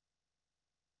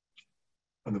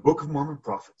 And the Book of Mormon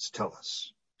prophets tell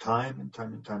us, time and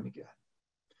time and time again,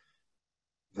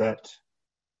 that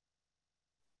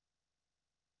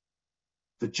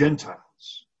the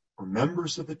Gentiles, or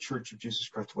members of the Church of Jesus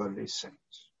Christ of Latter-day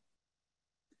Saints,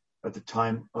 at the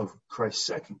time of Christ's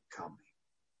second coming,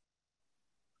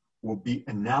 will be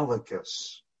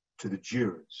analogous to the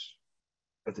Jews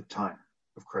at the time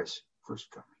of Christ's first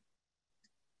coming.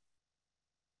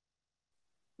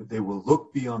 that they will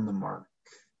look beyond the mark.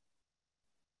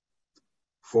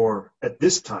 For at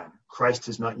this time, Christ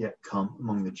has not yet come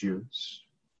among the Jews,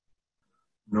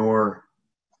 nor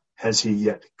has he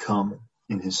yet come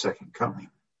in his second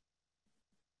coming.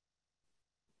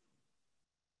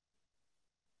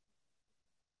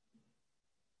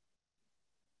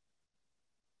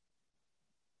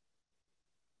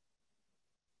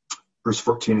 Verse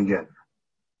 14 again.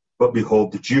 But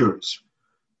behold, the Jews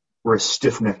were a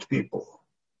stiff-necked people,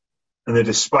 and they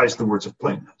despised the words of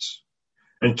plainness,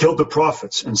 and killed the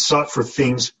prophets, and sought for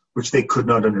things which they could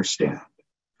not understand.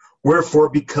 Wherefore,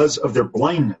 because of their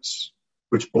blindness,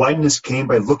 which blindness came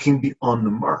by looking beyond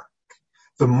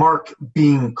the mark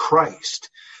being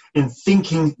Christ, and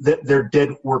thinking that their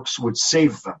dead works would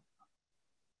save them,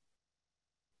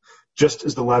 just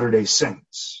as the Latter-day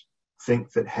Saints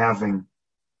think that having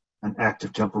an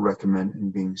active temple recommend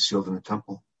and being sealed in the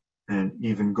temple, and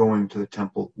even going to the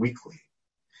temple weekly,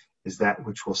 is that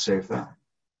which will save them,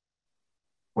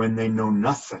 when they know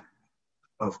nothing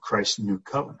of Christ's new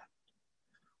covenant,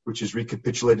 which is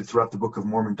recapitulated throughout the Book of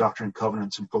Mormon, Doctrine and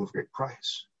Covenants, and full of great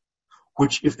price,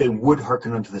 which if they would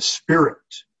hearken unto the Spirit,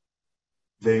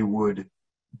 they would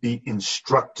be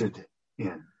instructed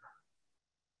in.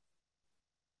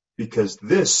 Because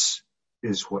this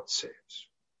is what saves.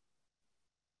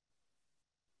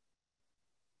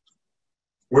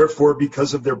 Wherefore,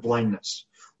 because of their blindness,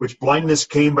 which blindness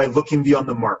came by looking beyond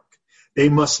the mark, they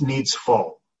must needs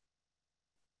fall.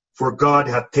 For God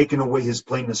hath taken away his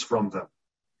plainness from them,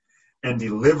 and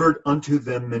delivered unto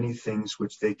them many things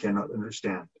which they cannot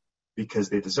understand, because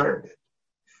they desired it.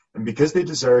 And because they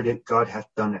desired it, God hath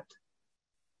done it.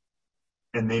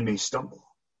 And they may stumble,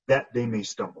 that they may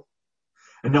stumble.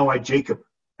 And now I, Jacob,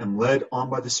 am led on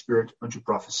by the Spirit unto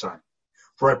prophesy.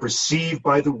 For I perceive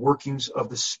by the workings of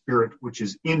the Spirit which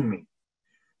is in me,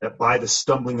 that by the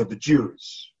stumbling of the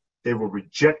Jews, they will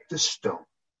reject the stone,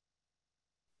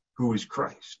 who is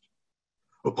Christ,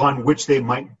 upon which they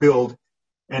might build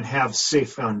and have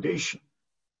safe foundation.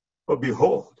 But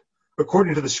behold,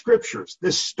 according to the Scriptures,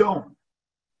 this stone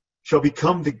shall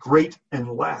become the great and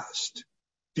last,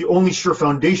 the only sure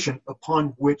foundation upon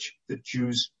which the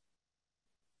Jews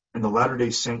and the Latter-day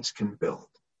Saints can build.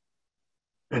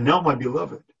 And now, my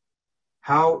beloved,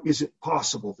 how is it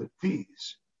possible that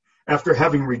these, after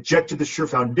having rejected the sure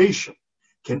foundation,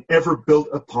 can ever build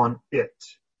upon it,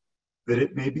 that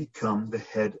it may become the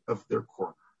head of their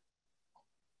corner?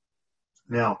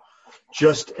 Now,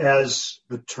 just as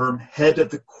the term head of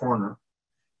the corner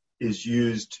is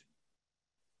used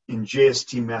in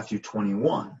JST Matthew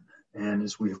 21, and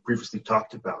as we have previously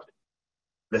talked about,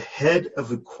 the head of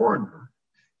the corner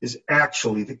is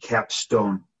actually the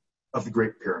capstone of the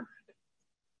Great Pyramid,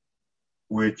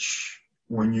 which,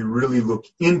 when you really look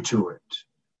into it,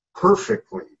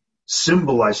 perfectly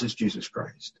symbolizes Jesus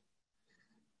Christ.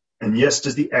 And yes,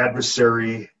 does the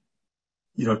adversary,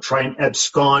 try and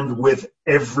abscond with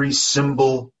every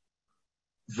symbol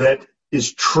that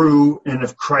is true and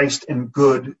of Christ and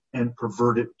good and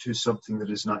pervert it to something that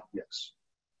is not? Yes.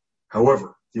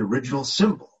 However, the original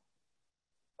symbol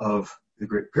of the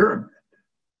Great Pyramid,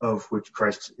 of which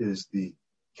Christ is the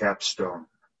capstone,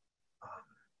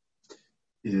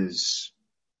 is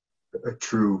a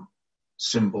true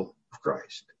symbol of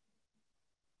Christ.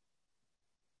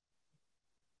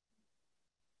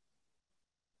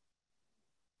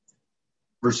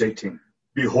 Verse 18,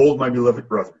 behold, my beloved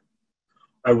brother,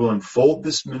 I will unfold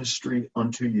this ministry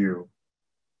unto you,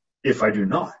 if I do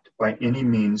not by any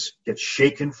means get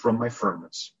shaken from my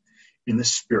firmness in the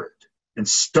Spirit and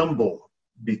stumble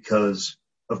because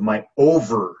of my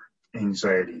over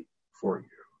anxiety for you.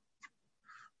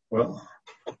 Well,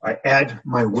 I add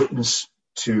my witness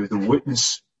to the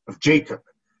witness of Jacob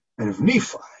and of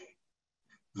Nephi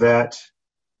that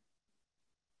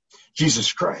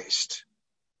Jesus Christ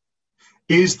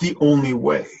is the only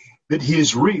way, that he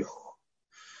is real,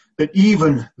 that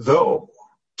even though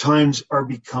times are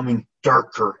becoming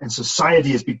darker and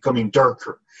society is becoming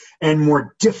darker and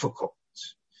more difficult,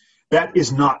 that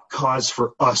is not cause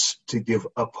for us to give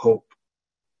up hope,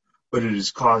 but it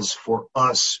is cause for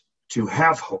us to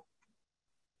have hope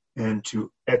and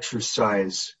to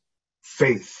exercise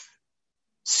faith,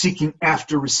 seeking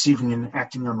after receiving and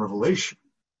acting on revelation,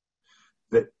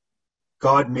 that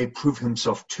God may prove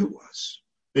himself to us,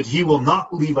 that he will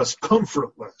not leave us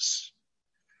comfortless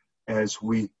as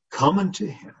we come unto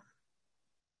him,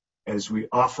 as we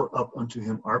offer up unto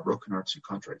him our broken hearts and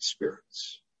contrite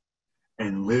spirits,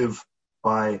 and live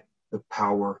by the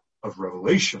power of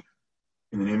revelation.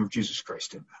 In the name of Jesus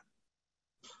Christ, amen.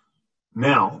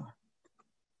 Now,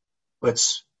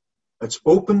 let's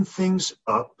open things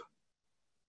up